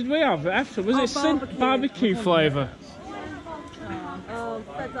 what did we have after? Was it barbecue flavour?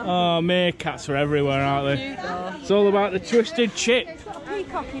 Oh, meerkats are everywhere, aren't they? It's all about the twisted chip. It's got a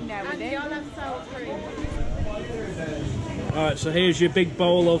peacock in there with it. Alright, so here's your big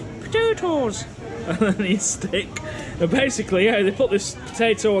bowl of potatoes and then your stick. And basically, yeah, they put this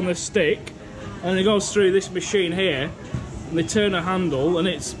potato on the stick and it goes through this machine here, and they turn a handle, and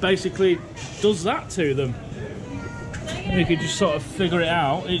it's basically does that to them. And you could just sort of figure it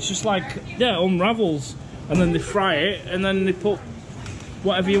out. It's just like, yeah, it unravels, and then they fry it, and then they put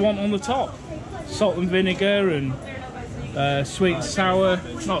whatever you want on the top. Salt and vinegar and sweet and sour,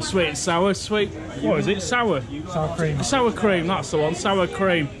 not sweet and sour, sweet, what is it, sour? Sour cream. Sour cream, that's the one, sour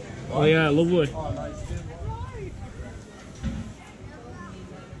cream. Oh yeah, lovely.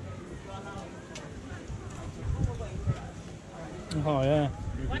 Oh yeah.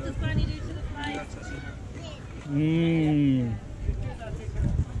 What does Granny do to the flies? Mmm.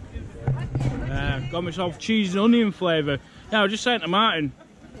 Yeah, got myself cheese and onion flavour. Yeah, I was just saying to Martin,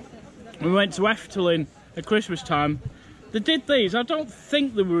 we went to Efteling at Christmas time. They did these, I don't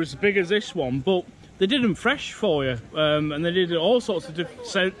think they were as big as this one, but they did them fresh for you. And they did all sorts of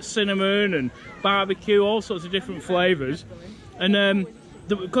different cinnamon and barbecue, all sorts of different flavours. And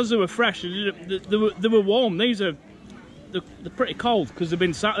because they were fresh, they were warm. These are they're pretty cold because they've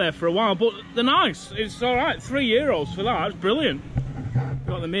been sat there for a while, but they're nice. It's all right. €3 for that. It's brilliant.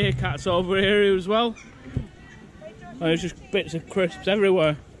 Got the meerkats over here as well. And there's just bits of crisps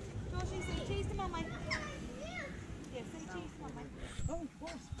everywhere.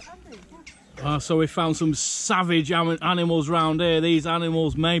 So we found some savage animals round here. These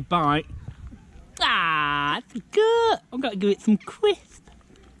animals may bite. Ah, it's good. I've got to give it some crisp.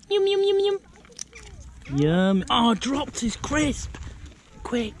 Yum, yum, yum, yum. Yum. Oh, dropped his crisp.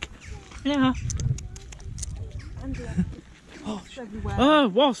 Quick. Yeah. Oh, oh,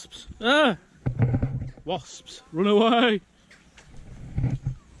 wasps. Wasps. Run away.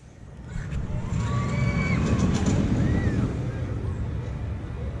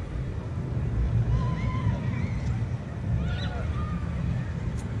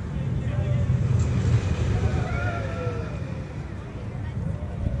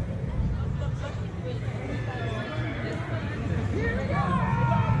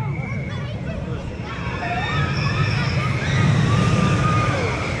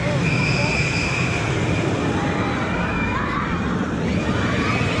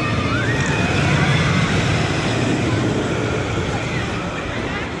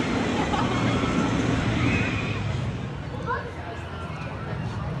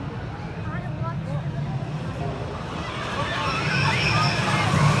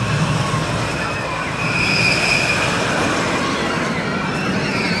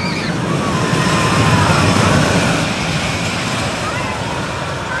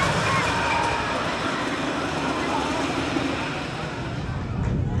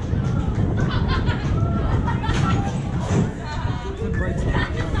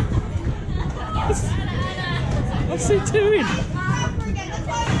 What's he doing?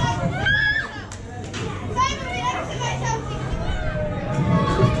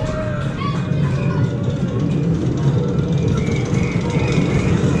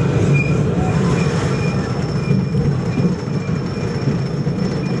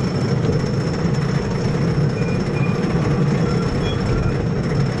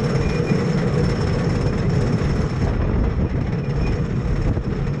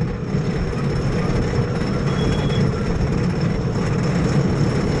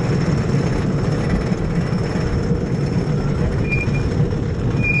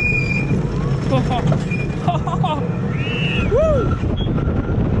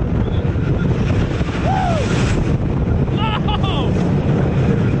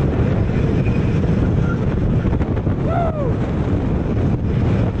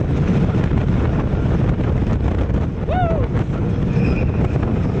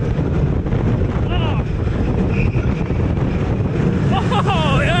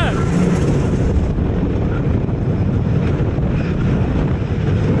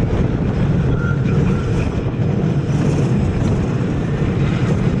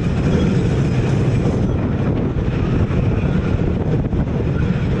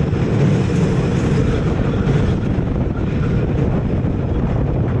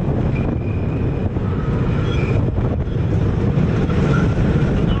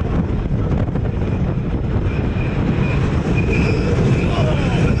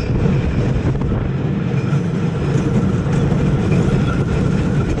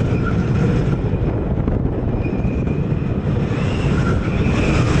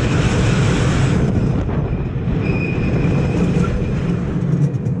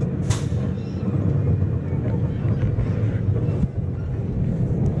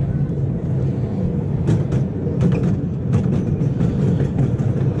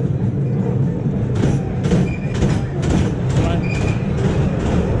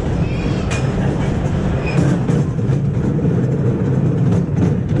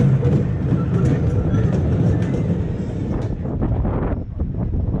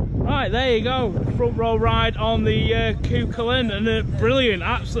 Right, there you go, front row ride on the Cú Chulainn, and brilliant,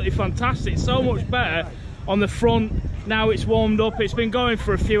 absolutely fantastic, so much better on the front. Now it's warmed up, it's been going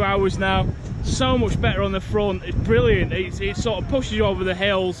for a few hours now, so much better on the front. It's brilliant, it sort of pushes you over the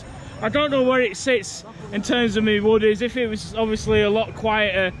hills. I don't know where it sits in terms of me woodies. If it was obviously a lot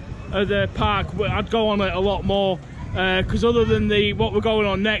quieter at the park, I'd go on it a lot more, because other than what we're going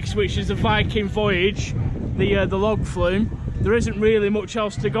on next, which is the Viking voyage, the log flume, there isn't really much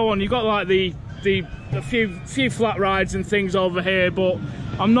else to go on. You've got like a few flat rides and things over here, but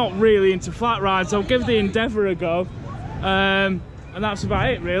I'm not really into flat rides. I'll give the Endeavour a go, and that's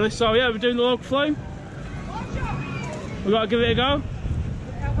about it really. So yeah, we're doing the log flume. We've got to give it a go.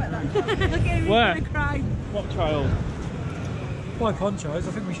 Where? What child? Buy ponchos.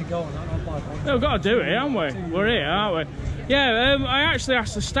 I think we should go on that. I'll buy ponchos. Yeah, we've got to do it, haven't we? We're here, aren't we? Yeah, I actually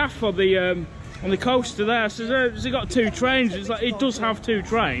asked the staff on the coaster there. I said, has it got 2 trains? It's like, it does have 2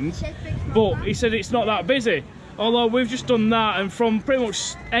 trains, but he said it's not that busy. Although we've just done that, and from pretty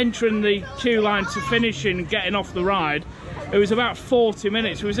much entering the queue line to finishing and getting off the ride, it was about 40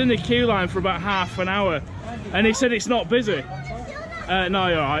 minutes. We was in the queue line for about half an hour, and he said it's not busy. No,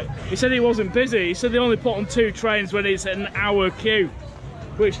 you're right. He said he wasn't busy. He said they only put on 2 trains when it's an hour queue,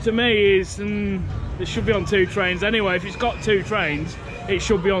 which to me is, it should be on 2 trains anyway. If it's got 2 trains, it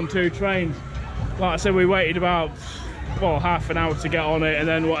should be on 2 trains. Like I said, we waited about, well, half an hour to get on it, and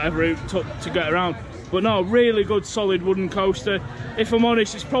then whatever it took to get around. But no, really good solid wooden coaster. If I'm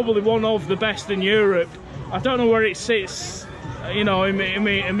honest, it's probably one of the best in Europe. I don't know where it sits, you know, in me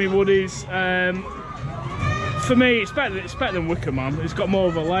woodies. For me, it's better than Wicker Man. It's got more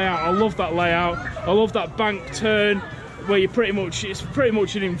of a layout. I love that layout. I love that bank turn where it's pretty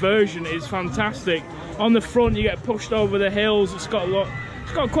much an inversion. It's fantastic. On the front, you get pushed over the hills. It's got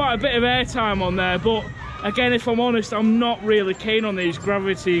quite a bit of airtime on there, but again, if I'm honest, I'm not really keen on these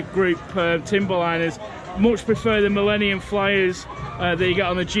Gravity Group timberliners. Much prefer the Millennium Flyers that you get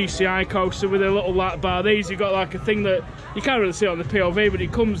on the GCI coaster with a little lap bar. These, you've got like a thing that you can't really see on the POV, but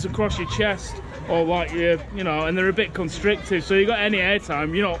it comes across your chest, or like you know, and they're a bit constrictive, so you got any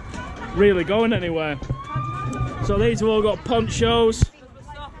airtime, you're not really going anywhere. So these have all got ponchos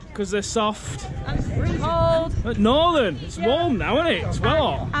because they're soft. It's cold. At Northern, it's warm now, isn't it? It's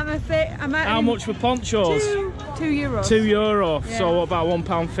well hot. How much for ponchos? €2. €2. Yeah. So about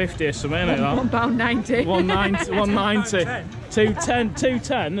 £1.50 or something, isn't it? £1.90. £1.90.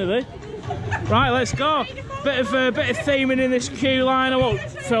 £2.10, are they? Right, let's go. Bit of theming in this queue line. I won't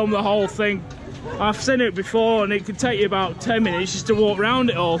film the whole thing. I've seen it before, and it could take you about 10 minutes just to walk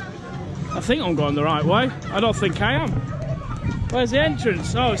around it all. I think I'm going the right way. I don't think I am. Where's the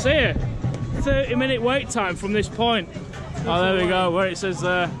entrance? Oh, it's here. 30-minute wait time from this point. Oh, there we go, where it says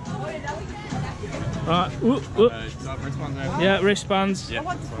there. Right. Yeah, wristbands. Yeah.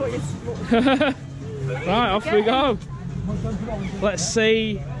 Right, off we go. Let's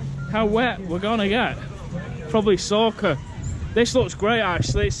see how wet we're gonna get. Probably soaker. This looks great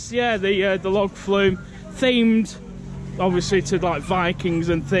actually. It's the log flume themed, obviously, to like Vikings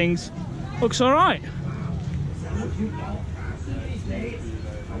and things. Looks all right.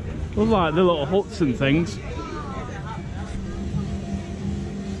 Look like the little huts and things.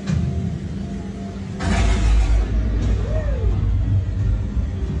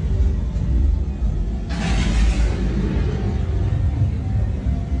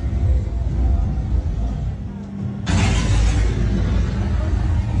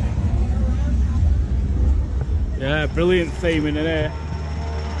 Yeah, brilliant theming in here.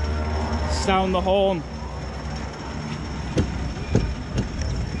 Sound the horn.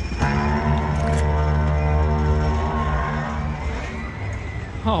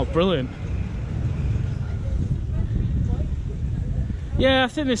 Oh, brilliant. Yeah, I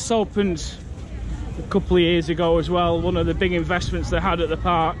think this opened a couple of years ago as well, one of the big investments they had at the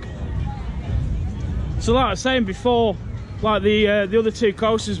park. So like I was saying before, like the other 2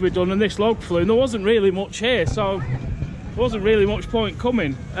 coasters we've done and this log flume, there wasn't really much here, so there wasn't really much point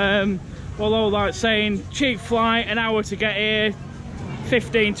coming. Although, like saying, cheap flight, an hour to get here,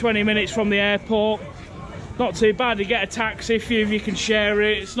 15-20 minutes from the airport. Not too bad. You get a taxi, a few of you can share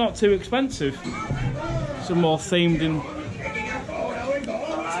it, it's not too expensive. Some more themed in.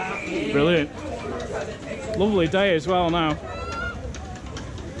 Brilliant. Lovely day as well now.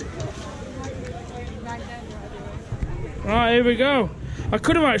 Right, here we go. I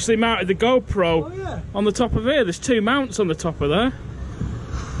could have actually mounted the GoPro on the top of here. There's 2 mounts on the top of there.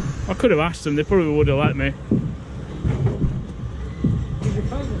 I could have asked them, they probably would have let me.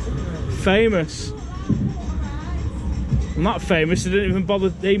 Famous. I'm not famous, they didn't even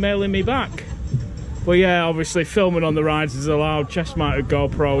bother emailing me back. But yeah, obviously filming on the rides is allowed. Chest-mounted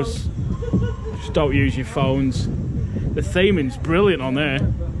GoPros. Just don't use your phones. The theming's brilliant on there.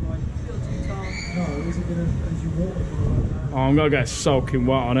 Oh, I'm gonna get soaking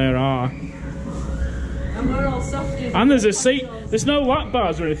wet on here, aren't I? And there's a seat. There's no lap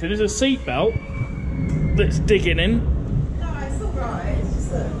bars or anything. There's a seat belt that's digging in. No, it's alright. It's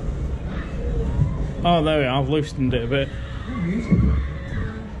just that. Oh, there we are. I've loosened it a bit. No music.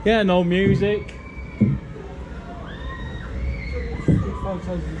 Yeah, no music. Photos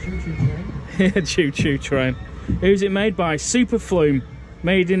of the choo-choo train. Choo-choo train. Who's it made by? Super Flume.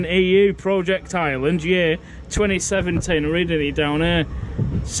 Made in EU, Project Ireland, year 2017. I'm reading it down here.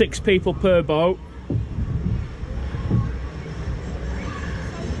 6 people per boat.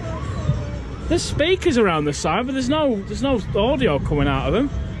 There's speakers around the side, but there's no audio coming out of them.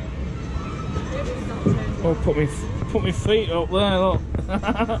 Oh, put my feet up there, look.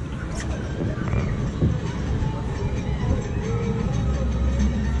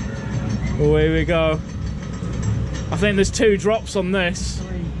 Oh, here we go. I think there's 2 drops on this.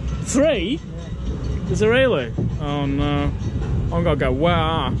 3? Yeah. Is there really? Oh no. I'm gonna go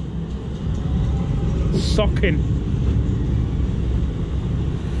wet. Socking.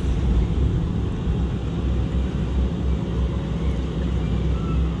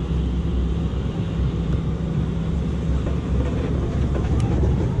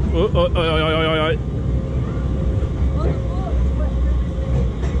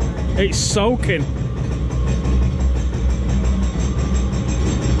 It's soaking.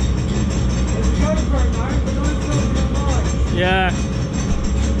 Yeah.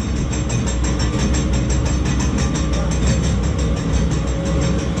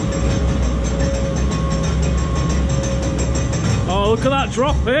 Oh, look at that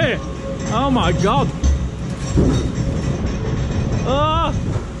drop here. Oh my god.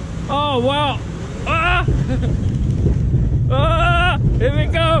 Oh wow. Here we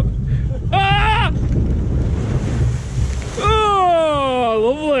go.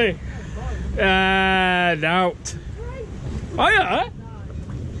 Oh, lovely. And out. Oh yeah.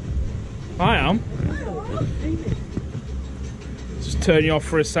 I am. Just turn you off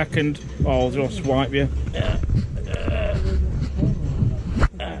for a second. I'll just wipe you.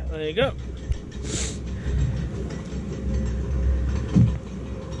 There you go.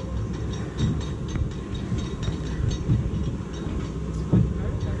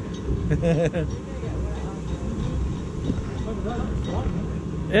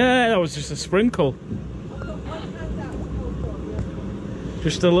 Yeah, that was just a sprinkle.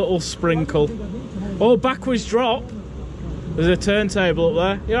 Just a little sprinkle. Oh, backwards drop. There's a turntable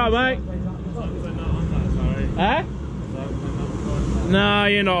up there. You alright, mate? Eh? No,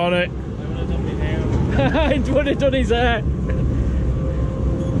 you're not on it. He would have done his hair.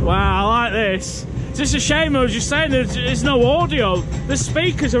 Wow, I like this. It's just a shame, I was just saying, there's no audio. There's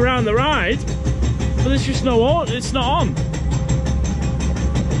speakers around the ride, but there's just no audio, it's not on.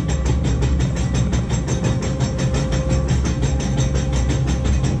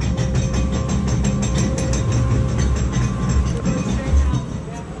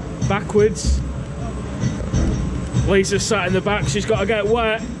 Backwards. Lisa's sat in the back, she's got to get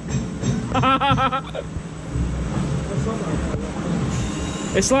wet.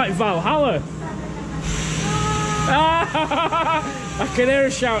 It's like Valhalla. I can hear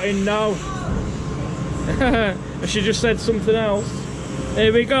her shouting no. She just said something else.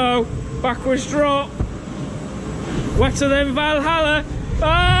 Here we go. Backwards drop. Wetter than Valhalla.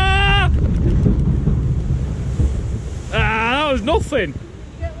 That was nothing.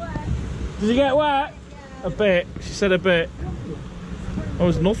 Did you get wet? Yeah. A bit. She said a bit. That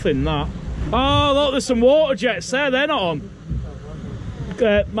was nothing, that. Oh, look, there's some water jets there. They're not on.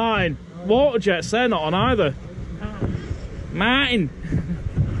 Mine. Water jets, they're not on either. Martyn.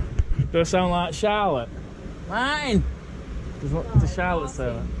 Do I sound like Charlotte? Martyn. Does Charlotte say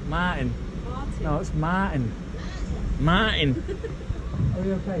that? Martyn. No, it's Martyn. Martyn. Are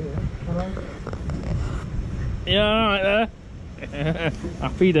you okay here? Hello? You alright there?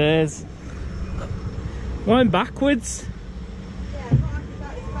 Happy days. Going backwards. Yeah,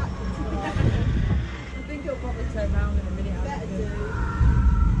 backwards. I think it'll probably turn round in a minute.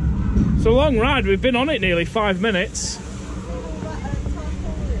 It's a long ride, we've been on it nearly 5 minutes.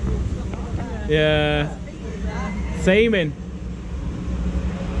 Yeah. Theming.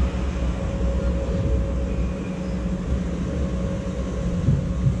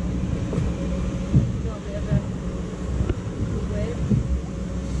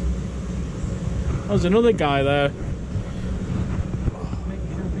 There's another guy there.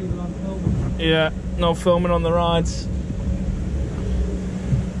 Yeah, no filming on the rides.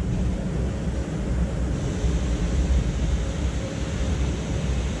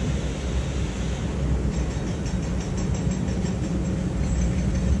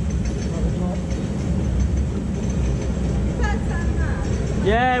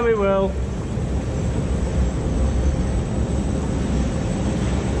 Yeah, we will.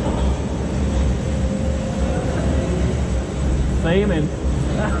 Theming.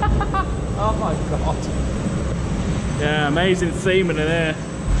 Oh my god. Yeah, amazing theming in here.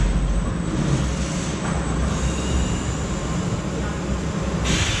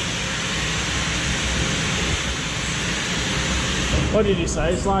 What did you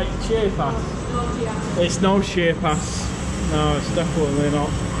say? It's like sheer pass. It's no sheer pass. No, it's definitely not.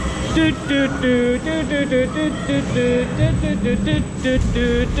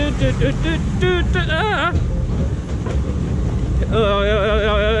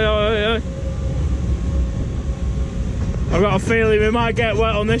 I've got a feeling we might get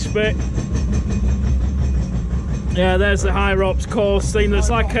wet on this bit. Yeah, there's the high ropes course thing. That's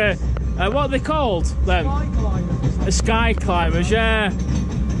like a what are they called then? A sky climbers, yeah.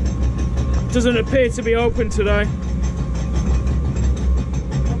 Doesn't appear to be open today.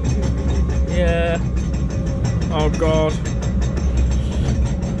 Yeah. Oh god.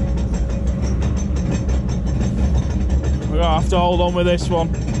 We're gonna have to hold on with this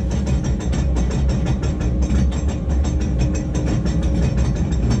one.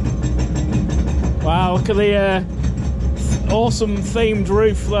 Wow, look at the awesome themed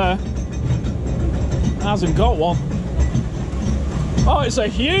roof there. It hasn't got one. Oh, it's a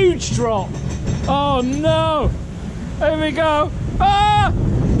huge drop. Oh no. Here we go. Ah!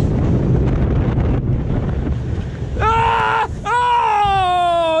 Ah!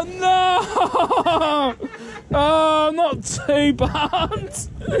 Oh no! Oh, not too bad.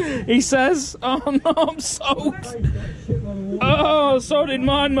 He says. Oh no, I'm soaked. Oh, so did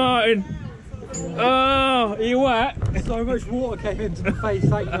mine, Martin. Oh, are you wet? So much water came into the face,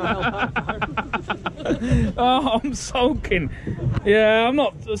 thank you for help. Oh, I'm soaking. Yeah, I'm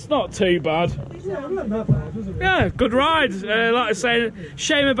not. It's not too bad. Yeah, not that bad, was it? Yeah, good ride. Like I say,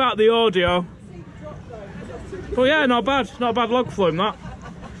 shame about the audio. But yeah, not bad. Not a bad log flume that.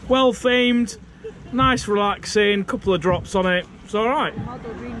 Well themed, nice, relaxing. Couple of drops on it. It's all right.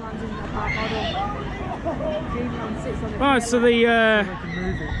 Right, so the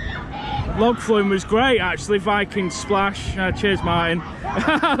log flume was great actually. Viking splash. Cheers, Martin.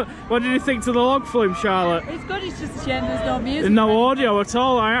 What did you think to the log flume, Charlotte? It's good. It's just a shame there's no music. No audio at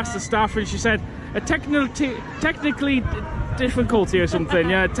all. I asked the staff and she said a technically difficulty or something.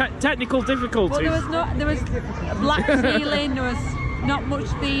 Yeah, technical difficulties. Well, there was a black ceiling. There was not much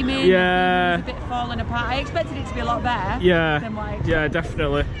theming. Yeah. It was a bit falling apart. I expected it to be a lot better. Yeah. Than what I expected. Yeah,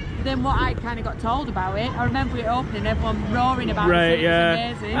 definitely. Then what I kind of got told about it, I remember it opening, everyone roaring about right, it. Yeah.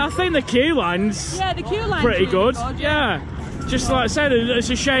 It was amazing. I think the queue line's the queue line's pretty really good. Yeah. Just like I said,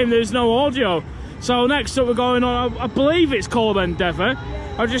 it's a shame there's no audio. So next up we're going on, I believe it's called Endeavour.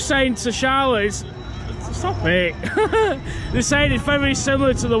 I was just saying to Charlotte, stop it. They're saying it's very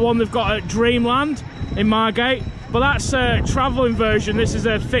similar to the one they've got at Dreamland in Margate, but that's a travelling version. This is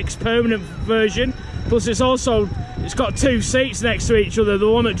a fixed permanent version. Plus it's got two seats next to each other. The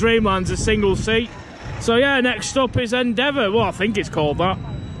one at Dreamland's a single seat. So yeah, next up is Endeavour. Well, I think it's called that.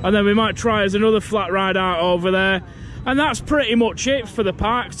 And then we might try as another flat ride out over there. And that's pretty much it for the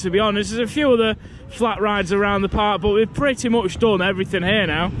park, to be honest. There's a few other flat rides around the park, but we've pretty much done everything here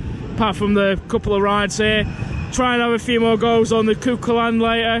now, apart from the couple of rides here. Try and have a few more goes on the Cú Chulainn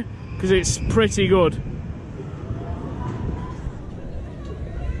later, because it's pretty good.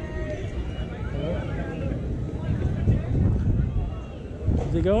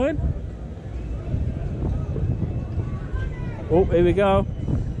 Is he going? Oh, here we go.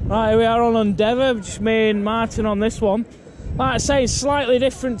 Right, here we are on Endeavour, just me and Martin on this one. Like I say, it's slightly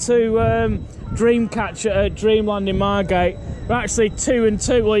different to Dreamcatcher at Dreamland in Margate. We're actually 2 and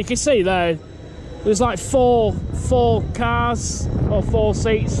 2. Well, you can see there's like four cars or 4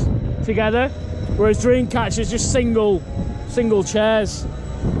 seats together, whereas Dreamcatcher's just single chairs.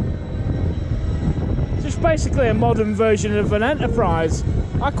 It's just basically a modern version of an Enterprise.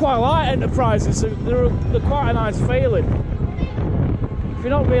 I quite like Enterprises. They're quite a nice feeling. If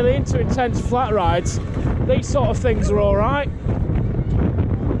you're not really into intense flat rides, these sort of things are all right.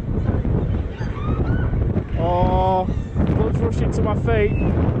 Oh, blood's rushing to my feet.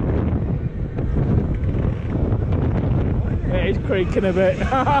 It is creaking a bit.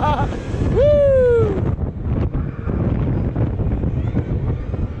 Woo!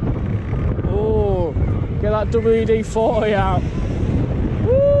 Oh, get that WD-40 out.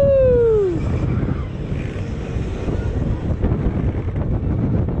 Woo!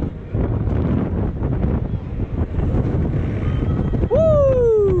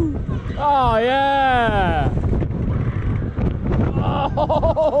 Woo! Oh yeah!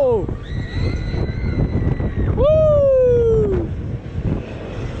 Oh! Woo!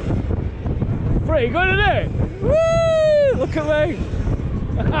 pretty good, isn't it? Woo! Look at me.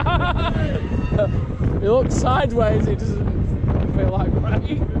 He looks sideways, it doesn't feel like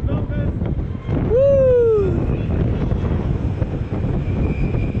great. Woo!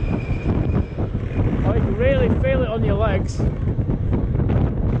 Oh, you can really feel it on your legs.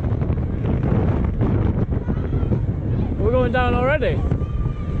 We're going down already.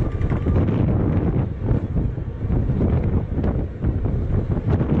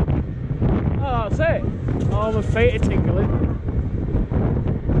 Oh, that's it. Oh, my feet are tingling.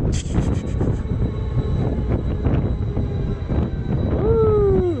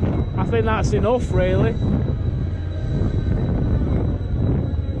 Woo. I think that's enough, really.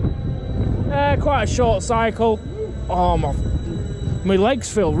 Yeah, quite a short cycle. Oh, my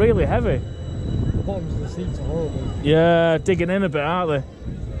legs feel really heavy. The bottoms of the seats are horrible. Yeah, digging in a bit, aren't they?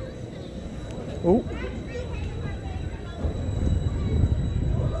 Oh.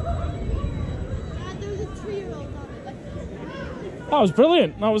 That was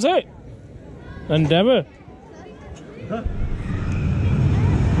brilliant. That was it. Endeavour.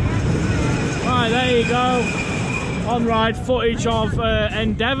 Right, there you go. On-ride footage of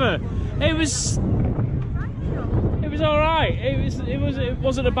Endeavour. It was all right. It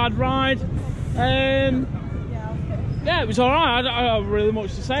wasn't a bad ride. Yeah, it was all right. I don't have really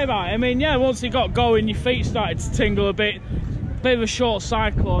much to say about it. I mean, yeah, once it got going, your feet started to tingle a bit. Bit of a short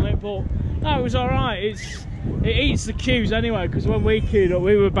cycle on it, but no, it was all right. It eats the queues anyway, because when we queued up,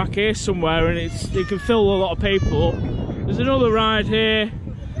 we were back here somewhere, and it can fill a lot of people up. There's another ride here.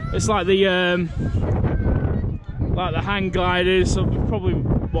 It's like the hang gliders, so we probably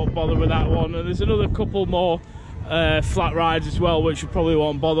won't bother with that one. And there's another couple more flat rides as well, which we probably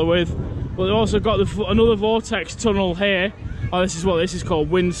won't bother with. But they've also got another vortex tunnel here. Oh, this is what this is called,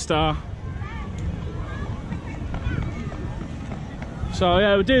 Windstar. So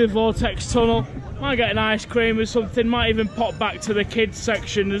yeah, we'll do the vortex tunnel. Might get an ice cream or something. Might even pop back to the kids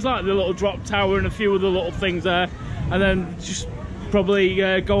section. There's like the little drop tower and a few other little things there. And then just probably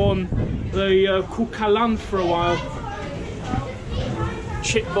go on the Cú Chulainn for a while.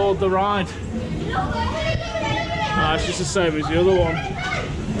 Chipboard the ride. It's just the same as the other one.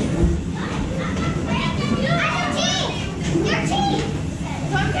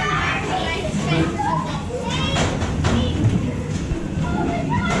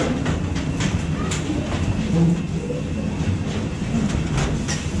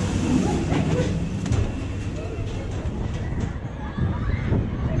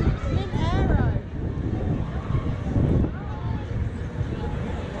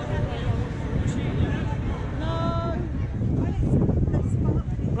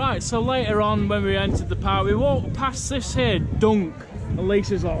 Right, so later on when we entered the park, we walked past this here dunk. And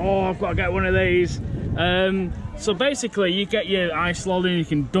Lisa's like, oh, I've got to get one of these. So basically you get your ice lolly, you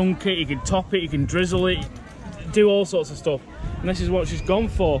can dunk it, you can top it, you can drizzle it, do all sorts of stuff. And this is what she's gone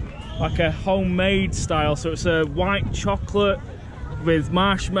for, like a homemade style. So it's a white chocolate with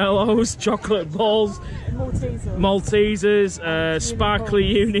marshmallows, chocolate balls, Maltesers, sparkly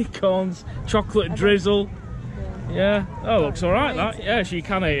unicorns, chocolate drizzle. Yeah, oh, looks all right. That, yeah, so you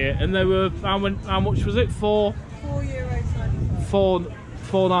can eat it. And they were how much was it?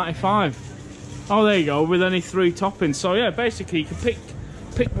 €4.95. Oh, there you go, with only 3 toppings. So yeah, basically you can pick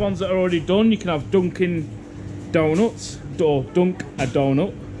ones that are already done. You can have Dunkin' Donuts or Dunk a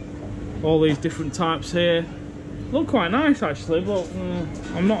Donut. All these different types here. Look quite nice actually, but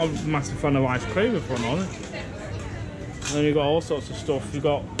I'm not a massive fan of ice cream if I'm honest. And then you've got all sorts of stuff. You've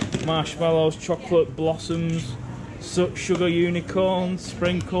got marshmallows, chocolate blossoms, sugar unicorns,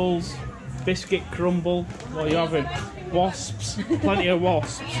 sprinkles, biscuit crumble. What are you having? Wasps, plenty of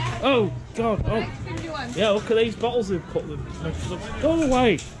wasps. Oh god, oh. Yeah, look at these bottles they've put them. Go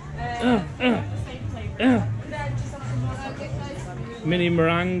away. Mini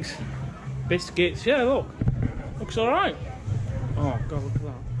meringues, biscuits. Yeah, look. Looks alright. Oh god, look at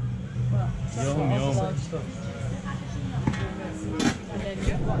that. Yum, yum.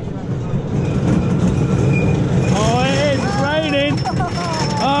 Oh, it's raining.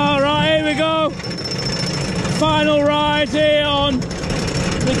 Alright, here we go. Final ride here on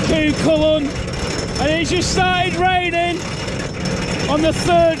the Cú Chulainn. And it just started raining on the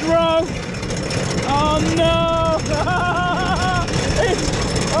 3rd row. Oh no!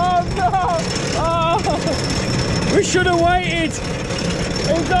 Oh no! Oh. We should have waited. It's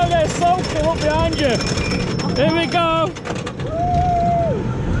going to get soaking up behind you. Here we go.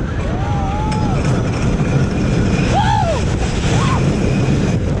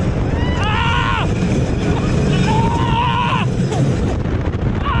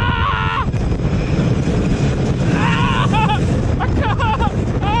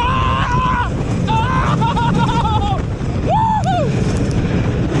 Oh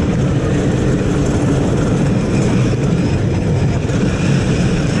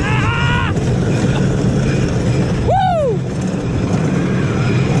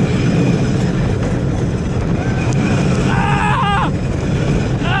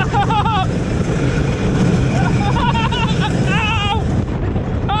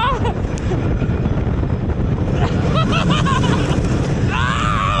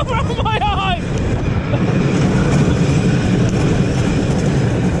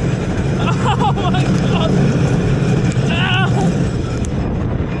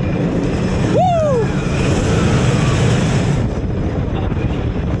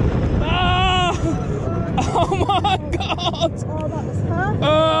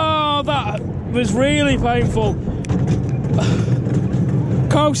was really painful.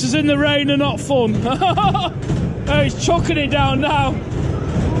 Coasters in the rain are not fun. Oh, he's chucking it down now.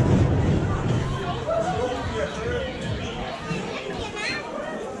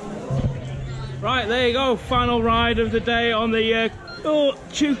 Right, there you go, final ride of the day on the Cú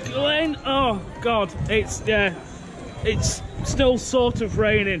Chulainn. Oh god, it's still sort of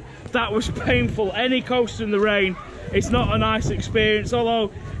raining. That was painful. Any coaster in the rain, it's not a nice experience,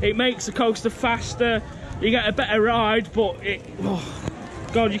 although it makes the coaster faster, you get a better ride, but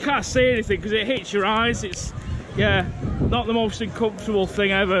god, you can't see anything because it hits your eyes. It's not the most uncomfortable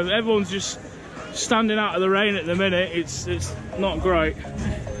thing ever. Everyone's just standing out of the rain at the minute. It's not great.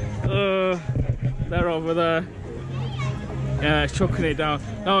 They're over there. Yeah, chucking it down.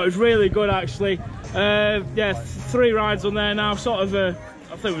 No, it was really good actually. Yeah, 3 rides on there now. Sort of I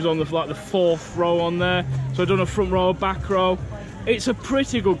think it was on the 4th row on there. So I've done a front row, back row. It's a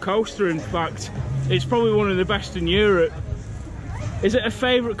pretty good coaster, in fact. It's probably one of the best in Europe. Is it a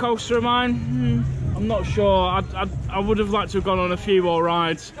favourite coaster of mine? I'm not sure. I would have liked to have gone on a few more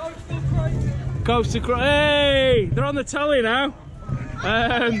rides. Coaster Crazy. Hey, they're on the telly now.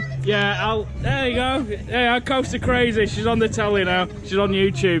 Yeah, there you go. Yeah, Coaster Crazy. She's on the telly now. She's on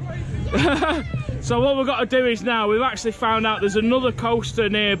YouTube. So what we've got to do is now, we've actually found out there's another coaster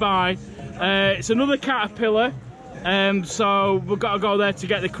nearby. It's another Caterpillar. So we've got to go there to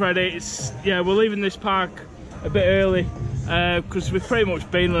get the credits. Yeah, we're leaving this park a bit early because we've pretty much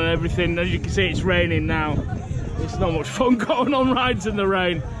been on everything. As you can see, it's raining now. It's not much fun going on rides in the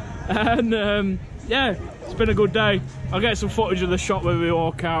rain. And yeah, it's been a good day. I'll get some footage of the shop when we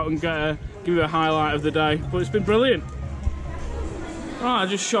walk out and give you a highlight of the day. But it's been brilliant. Right, I'll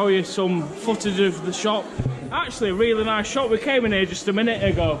just show you some footage of the shop. Actually, a really nice shop. We came in here just a minute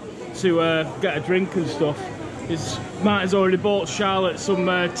ago to get a drink and stuff. Martyn's already bought Charlotte some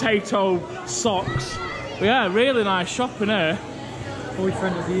Tayto socks. But yeah, really nice shop in here.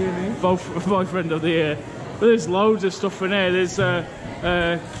 Boyfriend of the year, mate. Boyfriend of the year. But there's loads of stuff in here. There's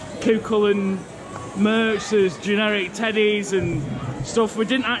Cú Chulainn merch, there's generic teddies and stuff. We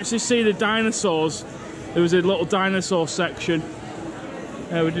didn't actually see the dinosaurs. There was a little dinosaur section.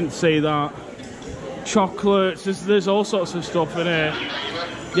 We didn't see that. Chocolates, there's all sorts of stuff in here.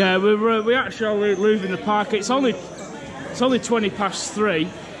 Yeah, we actually are leaving the park. It's only 20 past 3.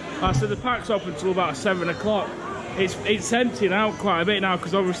 So the park's open till about 7 o'clock. It's emptying out quite a bit now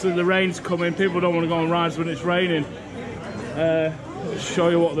because obviously the rain's coming. People don't want to go on rides when it's raining. Just show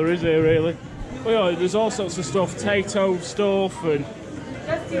you what there is here really. Well, yeah, there's all sorts of stuff, Tayto stuff, and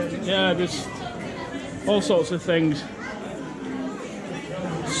yeah, there's all sorts of things.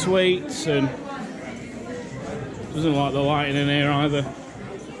 Sweets, and doesn't like the lighting in here either.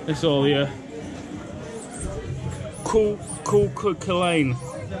 It's all here. Cú Chulainn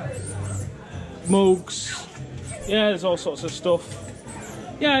mugs. Yeah, there's all sorts of stuff.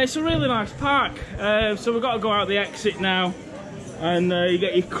 Yeah, it's a really nice park. So we've got to go out the exit now, and you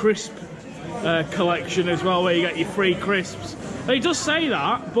get your crisp collection as well, where you get your free crisps. It does say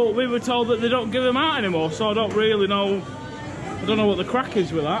that, but we were told that they don't give them out anymore, so I don't really know. I don't know what the crack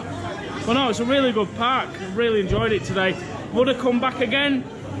is with that. But no, it's a really good park. I really enjoyed it today. Would I come back again?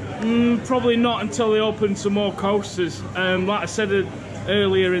 Probably not until they open some more coasters. Like I said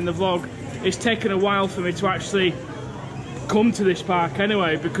earlier in the vlog, it's taken a while for me to actually come to this park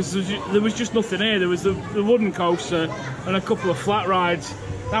anyway, because there was just nothing here. There was the wooden coaster and a couple of flat rides.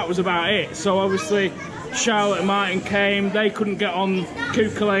 That was about it. So obviously Charlotte and Martyn came. They couldn't get on Cú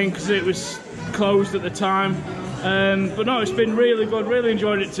Chulainn because it was closed at the time. But no, it's been really good. Really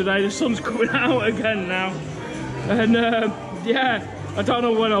enjoyed it today. The sun's coming out again now. And yeah, I don't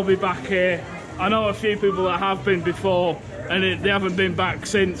know when I'll be back here. I know a few people that have been before, and they haven't been back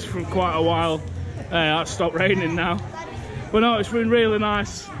since for quite a while. It's stopped raining now. But no, it's been really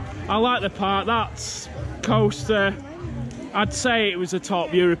nice. I like the park. That coaster, I'd say it was a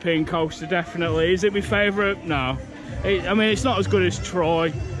top European coaster, definitely. Is it my favourite? No. I mean, it's not as good as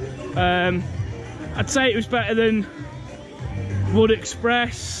Troy. I'd say it was better than Wood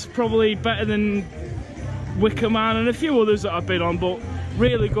Express, probably better than Wicker Man and a few others that I've been on, but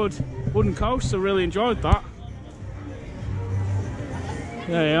really good wooden coaster. Really enjoyed that.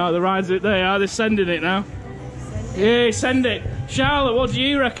 There you are, the rides, there you are, they're sending it now. Yeah, send it. Charlotte, what do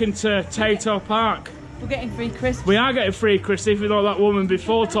you reckon to Tayto Park? We're getting free crisps. We are getting free crisps, even though that woman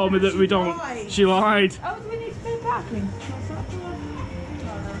before told me that we don't. She lied. Oh, do we need to pay parking?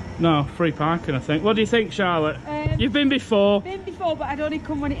 No, free parking, I think. What do you think, Charlotte? You've been before. Been before, but I'd only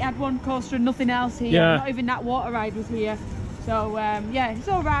come when it had one coaster and nothing else here. Yeah. Not even that water ride was here. So yeah, it's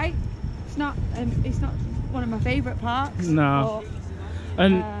all right. It's not one of my favourite parks. No.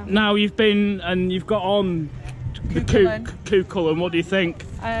 And now you've been and you've got on the Cú Chulainn. What do you think?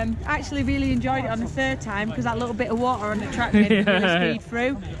 Actually really enjoyed it on the third time because that little bit of water on the track made it really speed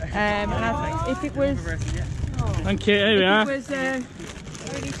through. And if it was... Thank you, here we are.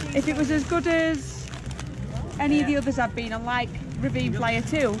 If it was as good as any of the others I've been on, like Ravine Flyer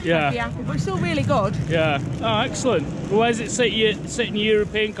 2, I'd be happy, but it's still really good. Yeah. Oh, excellent. Well, where's it sit in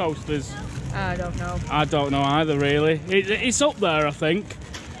European coasters? I don't know. I don't know either, really. It's up there, I think.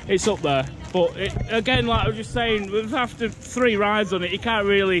 It's up there. But again, like I was just saying, after 3 rides on it, you can't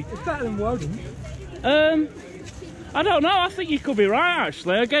really... It's better than Woden. I don't know, I think you could be right,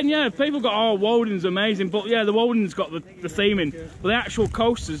 actually. Again, yeah, people got, oh, Woden's amazing, but yeah, the Woden's got the theming, but the actual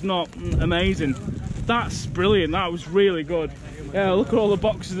coaster's not amazing. That's brilliant, that was really good. Yeah, look at all the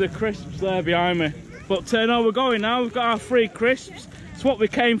boxes of crisps there behind me. But no, we're going now, we've got our free crisps. It's what we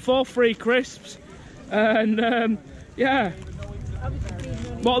came for, free crisps. And yeah.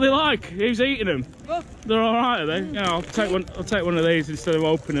 What are they like? Who's eating them? They're all right, are they? Yeah, I'll take one of these instead of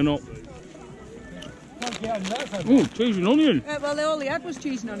opening up. Ooh, cheese and onion. Well, all they had was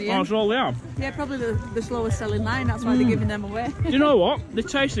cheese and onion. Oh, that's all they have? Yeah, probably the slowest selling line, that's why they're giving them away. Do you know what? They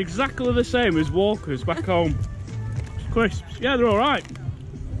taste exactly the same as Walker's back home. Crisps. Yeah, they're all right.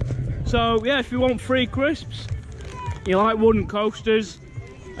 So, yeah, if you want free crisps, you like wooden coasters,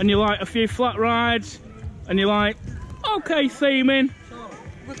 and you like a few flat rides, and you like okay theming,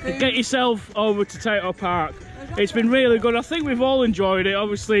 get yourself over to Tayto Park. It's been really good. I think we've all enjoyed it.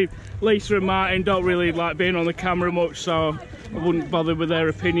 Obviously, Lisa and Martin don't really like being on the camera much, so I wouldn't bother with their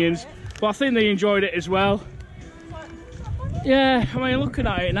opinions. But I think they enjoyed it as well. Yeah, I mean, looking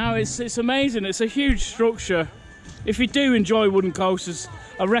at it now, it's amazing. It's a huge structure. If you do enjoy wooden coasters,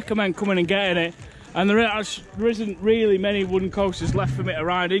 I recommend coming and getting it. And there isn't really many wooden coasters left for me to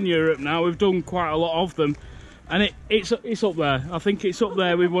ride in Europe now. We've done quite a lot of them, and it's up there. I think it's up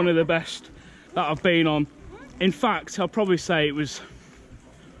there with one of the best that I've been on. In fact, I'll probably say it was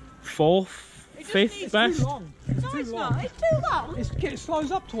 4th, 5th best. No, it's not. It's too long. It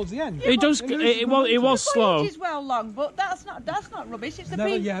slows up towards the end. It does. It was slow. It is well long, but that's not rubbish. It's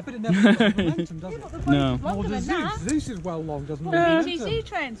the yeah, but it never has momentum, does it? No. Longer than that. Zeus is well long, doesn't it?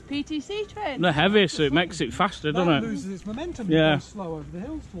 PTC trains. They're heavy, so it makes it faster, doesn't it? That loses its momentum. Yeah. It goes slow over the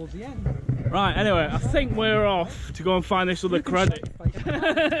hills towards the end. Right. Anyway, I think we're off to go and find this other credit.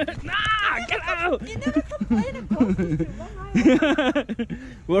 Nah, get out! You never complain of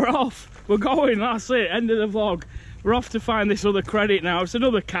We're off. We're going. That's it. End of the vlog. We're off to find this other credit now. It's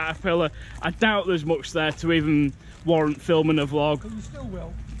another caterpillar. I doubt there's much there to even warrant filming a vlog. But you still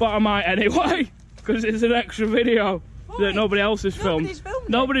will. But I might anyway, because it's an extra video that nobody else has filmed.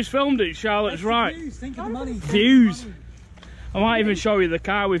 Nobody's filmed it. Charlotte's right. Views. Think of the money. Views. I might even show you the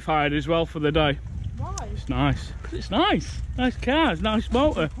car we've hired as well for the day. Why? It's nice. It's nice. Nice car. It's nice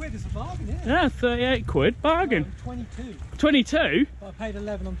motor. £30 is a bargain, isn't it? Yeah, 38 quid. Bargain. 22. 22? But I paid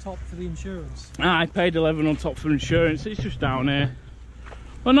 11 on top for the insurance. I paid 11 on top for insurance. It's just down here.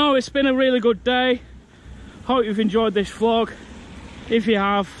 Well, no, it's been a really good day. Hope you've enjoyed this vlog. If you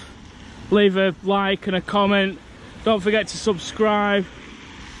have, leave a like and a comment. Don't forget to subscribe.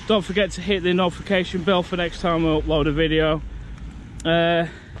 Don't forget to hit the notification bell for next time I upload a video.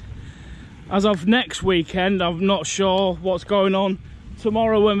 As of next weekend, I'm not sure what's going on.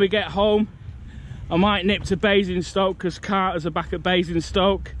 Tomorrow when we get home, I might nip to Basingstoke because Carters are back at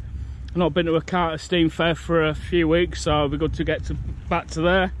Basingstoke. I've not been to a Carter Steam Fair for a few weeks, so it'll be good to get back to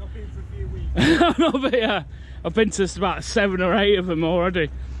there. Not been for a few weeks. No, but yeah, I've been to about 7 or 8 of them already.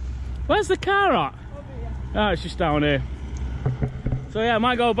 Where's the car at? Oh, it's just down here. So yeah, I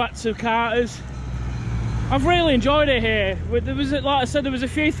might go back to Carter's. I've really enjoyed it here. There was, like I said, there was a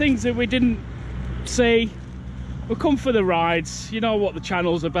few things that we didn't see. We come for the rides. You know what the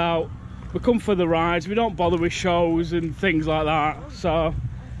channel's about. We come for the rides. We don't bother with shows and things like that. So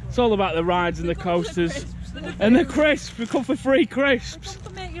it's all about the rides and the coasters and the crisps. We come for free crisps. We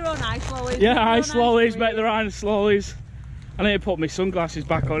come to make your own ice lollies. Yeah, ice lollies. Make their own lollies. I need to put my sunglasses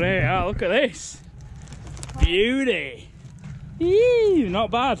back on here. Oh, look at this. Beauty. Eee,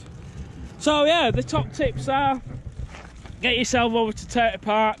 not bad. So yeah, the top tips are: get yourself over to Tayto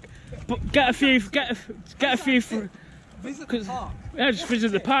Park, but get a few. Visit the park. Yeah, just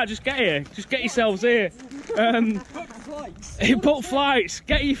visit the park. Just get here. Just get yourselves here. Book flights.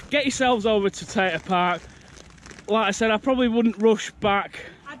 Get yourselves over to Tayto Park. Like I said, I probably wouldn't rush back.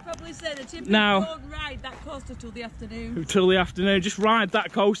 I'd probably say that if you now, don't ride that coaster till the afternoon. Till the afternoon. Just ride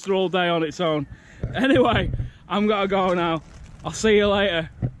that coaster all day on its own. Anyway, I'm gonna go now. I'll see you later.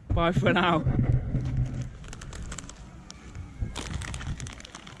 Bye for now.